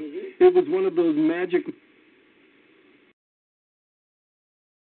nightclub. It was one of those magic...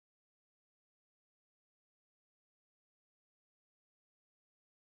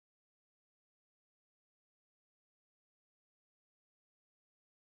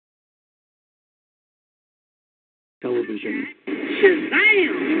 television. Shazam!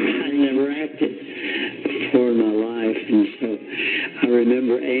 I never acted before in my life, and so I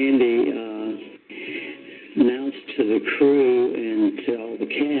remember Andy announced to the crew and to all the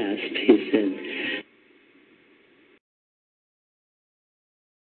cast, he said,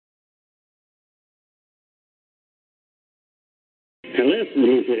 now listen,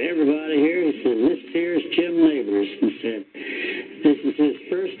 he said, everybody here, he said, this here's Jim Nabors. He said, this is his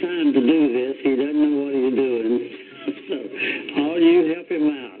first time to do this. He doesn't know what he's doing. So all you help him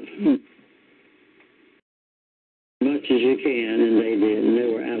out as much as you can, and they did, and they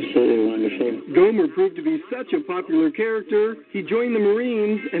were absolutely wonderful. Gomer proved to be such a popular character, he joined the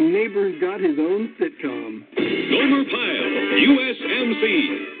Marines, and Nabors got his own sitcom. Gomer Pyle, USMC.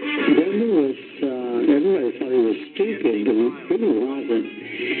 Gomer was, everybody thought he was stupid, but he really wasn't.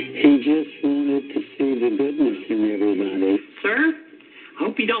 He just wanted to see the goodness in everybody. Sir, I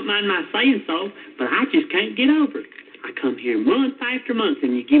hope you don't mind my saying so, but I just can't get over it. I come here month after month,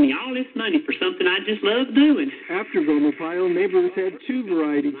 and you give me all this money for something I just love doing. After Gomer Pyle, Nabors had 2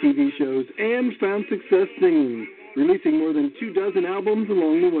 variety TV shows and found success singing, releasing more than 24 albums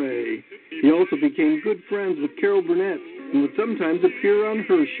along the way. He also became good friends with Carol Burnett and would sometimes appear on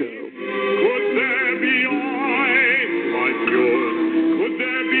her show. Could there be eyes like yours? Could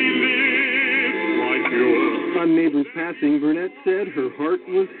there be lips like yours? On Nabors' passing, Burnett said her heart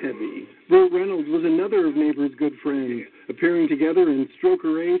was heavy. Burt Reynolds was another of Nabors' good friends, appearing together in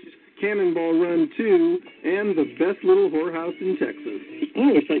Stroker Ace, Cannonball Run 2, and the best little whorehouse in Texas. I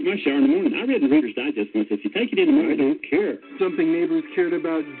always take my shower in the morning. I read the Reader's Digest once. If you take it in the morning, I don't care. Something neighbors cared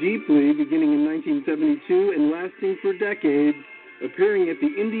about deeply beginning in 1972 and lasting for decades, appearing at the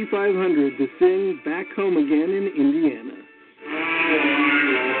Indy 500 to sing Back Home Again in Indiana.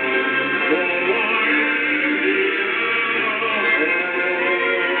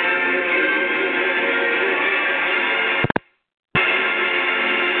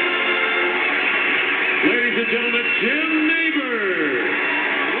 Ladies and gentlemen, Jim Neighbors.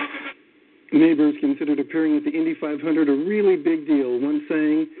 Neighbors considered appearing at the Indy 500 a really big deal, one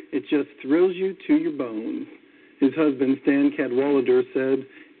saying, "It just thrills you to your bones." His husband, Stan Cadwallader, said,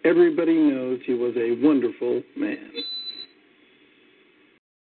 "Everybody knows he was a wonderful man."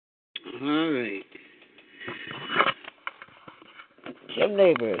 All right. Jim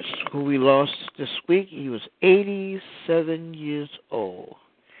Neighbors, who we lost this week, he was 87 years old.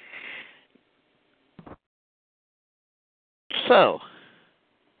 So,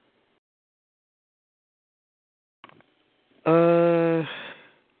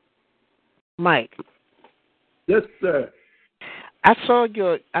 Mike. Yes, sir. I saw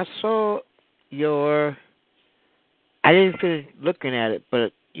your. I didn't finish looking at it,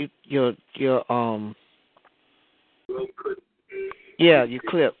 but your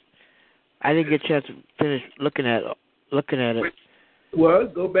clip. I didn't get a chance to finish looking at it. Well,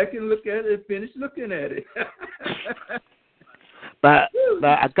 go back and look at it and finish looking at it. But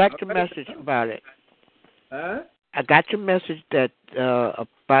I got your message about it. Huh? I got your message that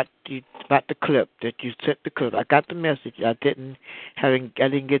about the clip that you sent the clip. I got the message. I didn't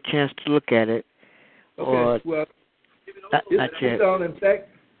get a chance to look at it. Okay. Well, not yet. It's on. In fact,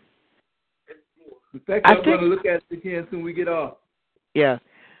 I'm going to look at it again when we get off. Yeah.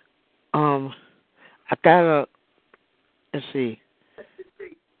 I gotta. Let's see.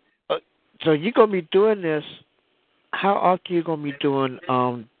 So you're gonna be doing this. How often you gonna be doing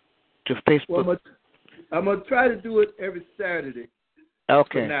the Facebook? Well, I'm gonna try to do it every Saturday.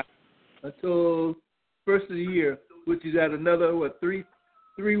 Okay. Now, until first of the year, which is at another 3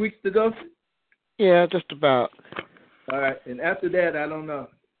 weeks to go. Yeah, just about. All right, and after that, I don't know.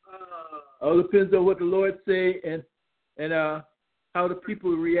 All depends on what the Lord say and how the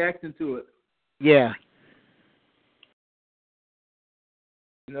people are reacting to it. Yeah.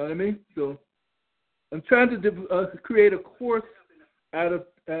 You know what I mean? So I'm trying to create a course out of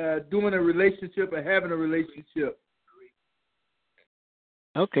doing a relationship or having a relationship.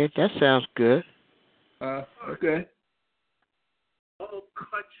 Okay, that sounds good. Okay.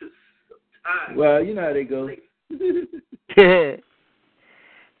 Well, you know how they go.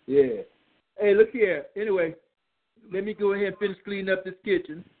 Yeah. Hey, look here. Anyway, let me go ahead and finish cleaning up this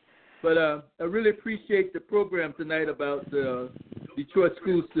kitchen. But I really appreciate the program tonight about the Detroit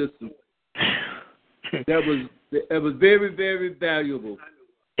school system. That was very, very valuable.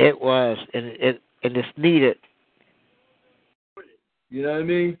 It was, and it's needed. You know what I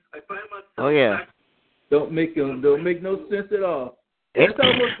mean? Oh yeah. Don't make no sense at all. It's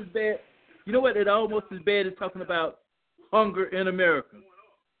almost as bad. You know what? It's almost as bad as talking about hunger in America.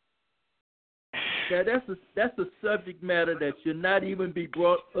 Now, that's a subject matter that should not even be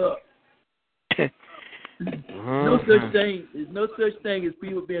brought up. No such thing. There's no such thing as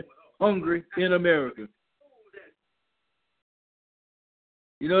people being hungry in America.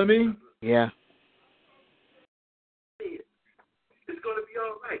 You know what I mean? Yeah. It's gonna be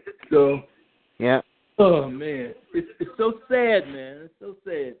all right. So. Yeah. Oh man, it's so sad, man. It's so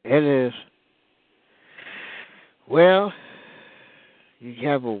sad. It is. Well, you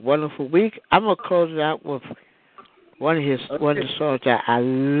have a wonderful week. I'm gonna close it out with one of the songs that I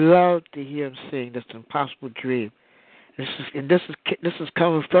love to hear him sing. That's "Impossible Dream." This is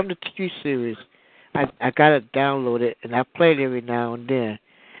coming from the TV series. I gotta download it and I play it every now and then.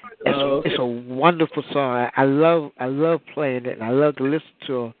 It's a wonderful song. I love playing it and I love to listen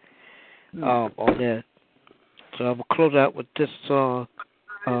to him on there. So I'm gonna close out with this song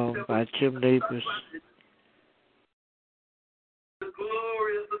by Jim Neighbors.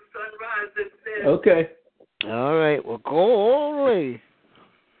 Okay. All right. Well, go all the way.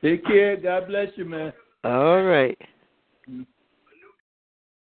 Take care. God bless you, man. All right.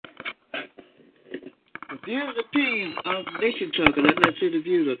 Here's the team of Nation Talk, and that's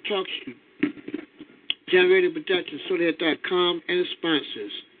interviews or talk show. Generated Productions, Sodair.com, and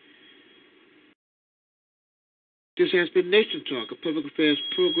sponsors. This has been Nation Talk, a public affairs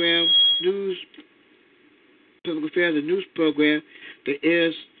program, public affairs and news program that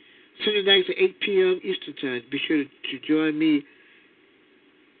airs Sunday nights at 8 p.m. Eastern Time. Be sure to join me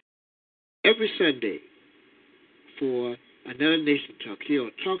every Sunday for another Nation Talk here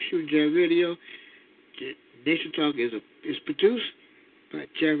on Talk Show Jam Radio. Nation Talk is produced by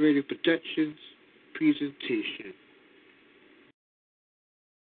Jam Radio Productions presentation.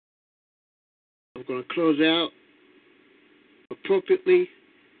 I'm going to close out appropriately.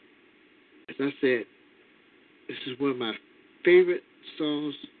 As I said, this is one of my favorite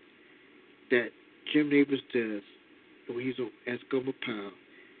songs that Jim Nabors does when he's as Gomer Pyle.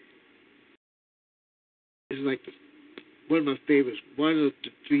 It's like one of my favorites, one of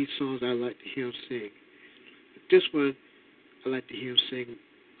the three songs I like to hear him sing. But this one, I like to hear him sing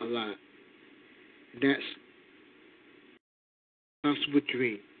a lot. And that's Possible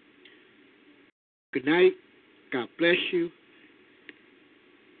Dream. Good night. God bless you.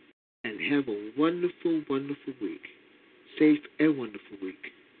 And have a wonderful, wonderful week. Safe and wonderful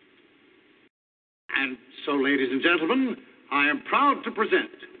week. And so, ladies and gentlemen, I am proud to present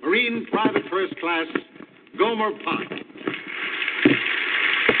Marine Private First Class Gomer Pyle.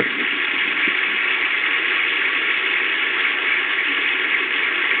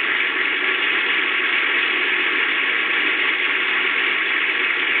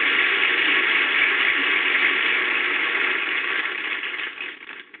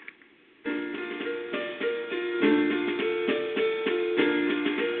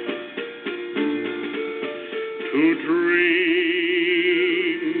 To dream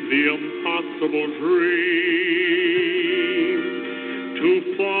the impossible dream, to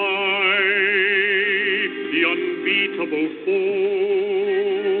fight the unbeatable foe,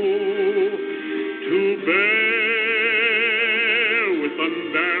 to bear with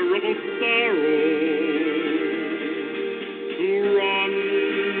unbearable sorrow, to run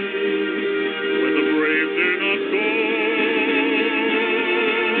where the brave dare not go.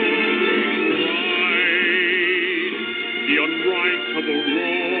 The unrightable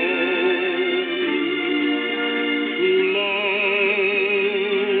wrong, to love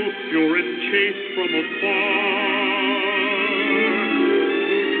pure and chaste from afar,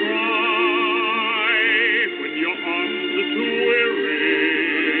 to cry when your arms are too weary,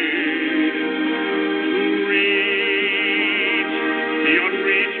 to reach the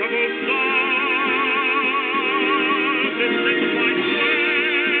unreachable stars. This is my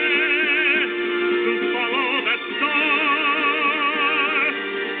quest, to follow that star.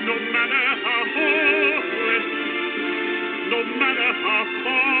 No matter how hopeless, no matter how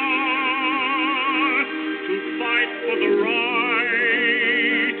far, to fight for the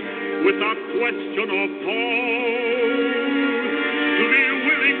right without question or pause, to be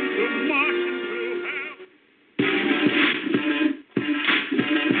willing to march into hell.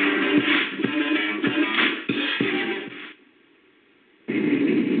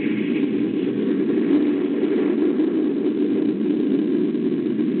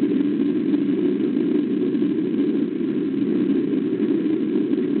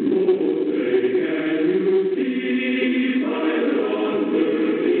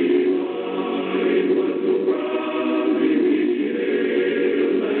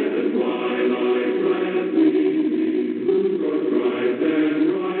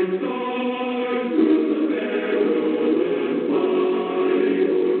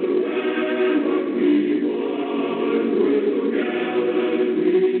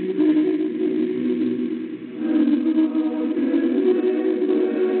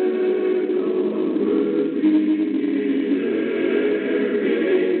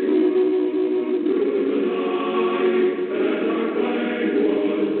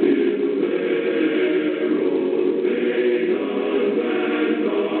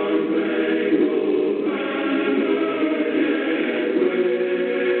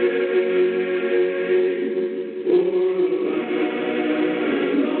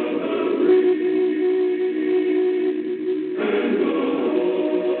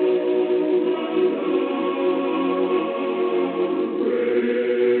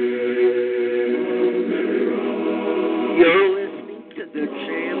 You're listening to the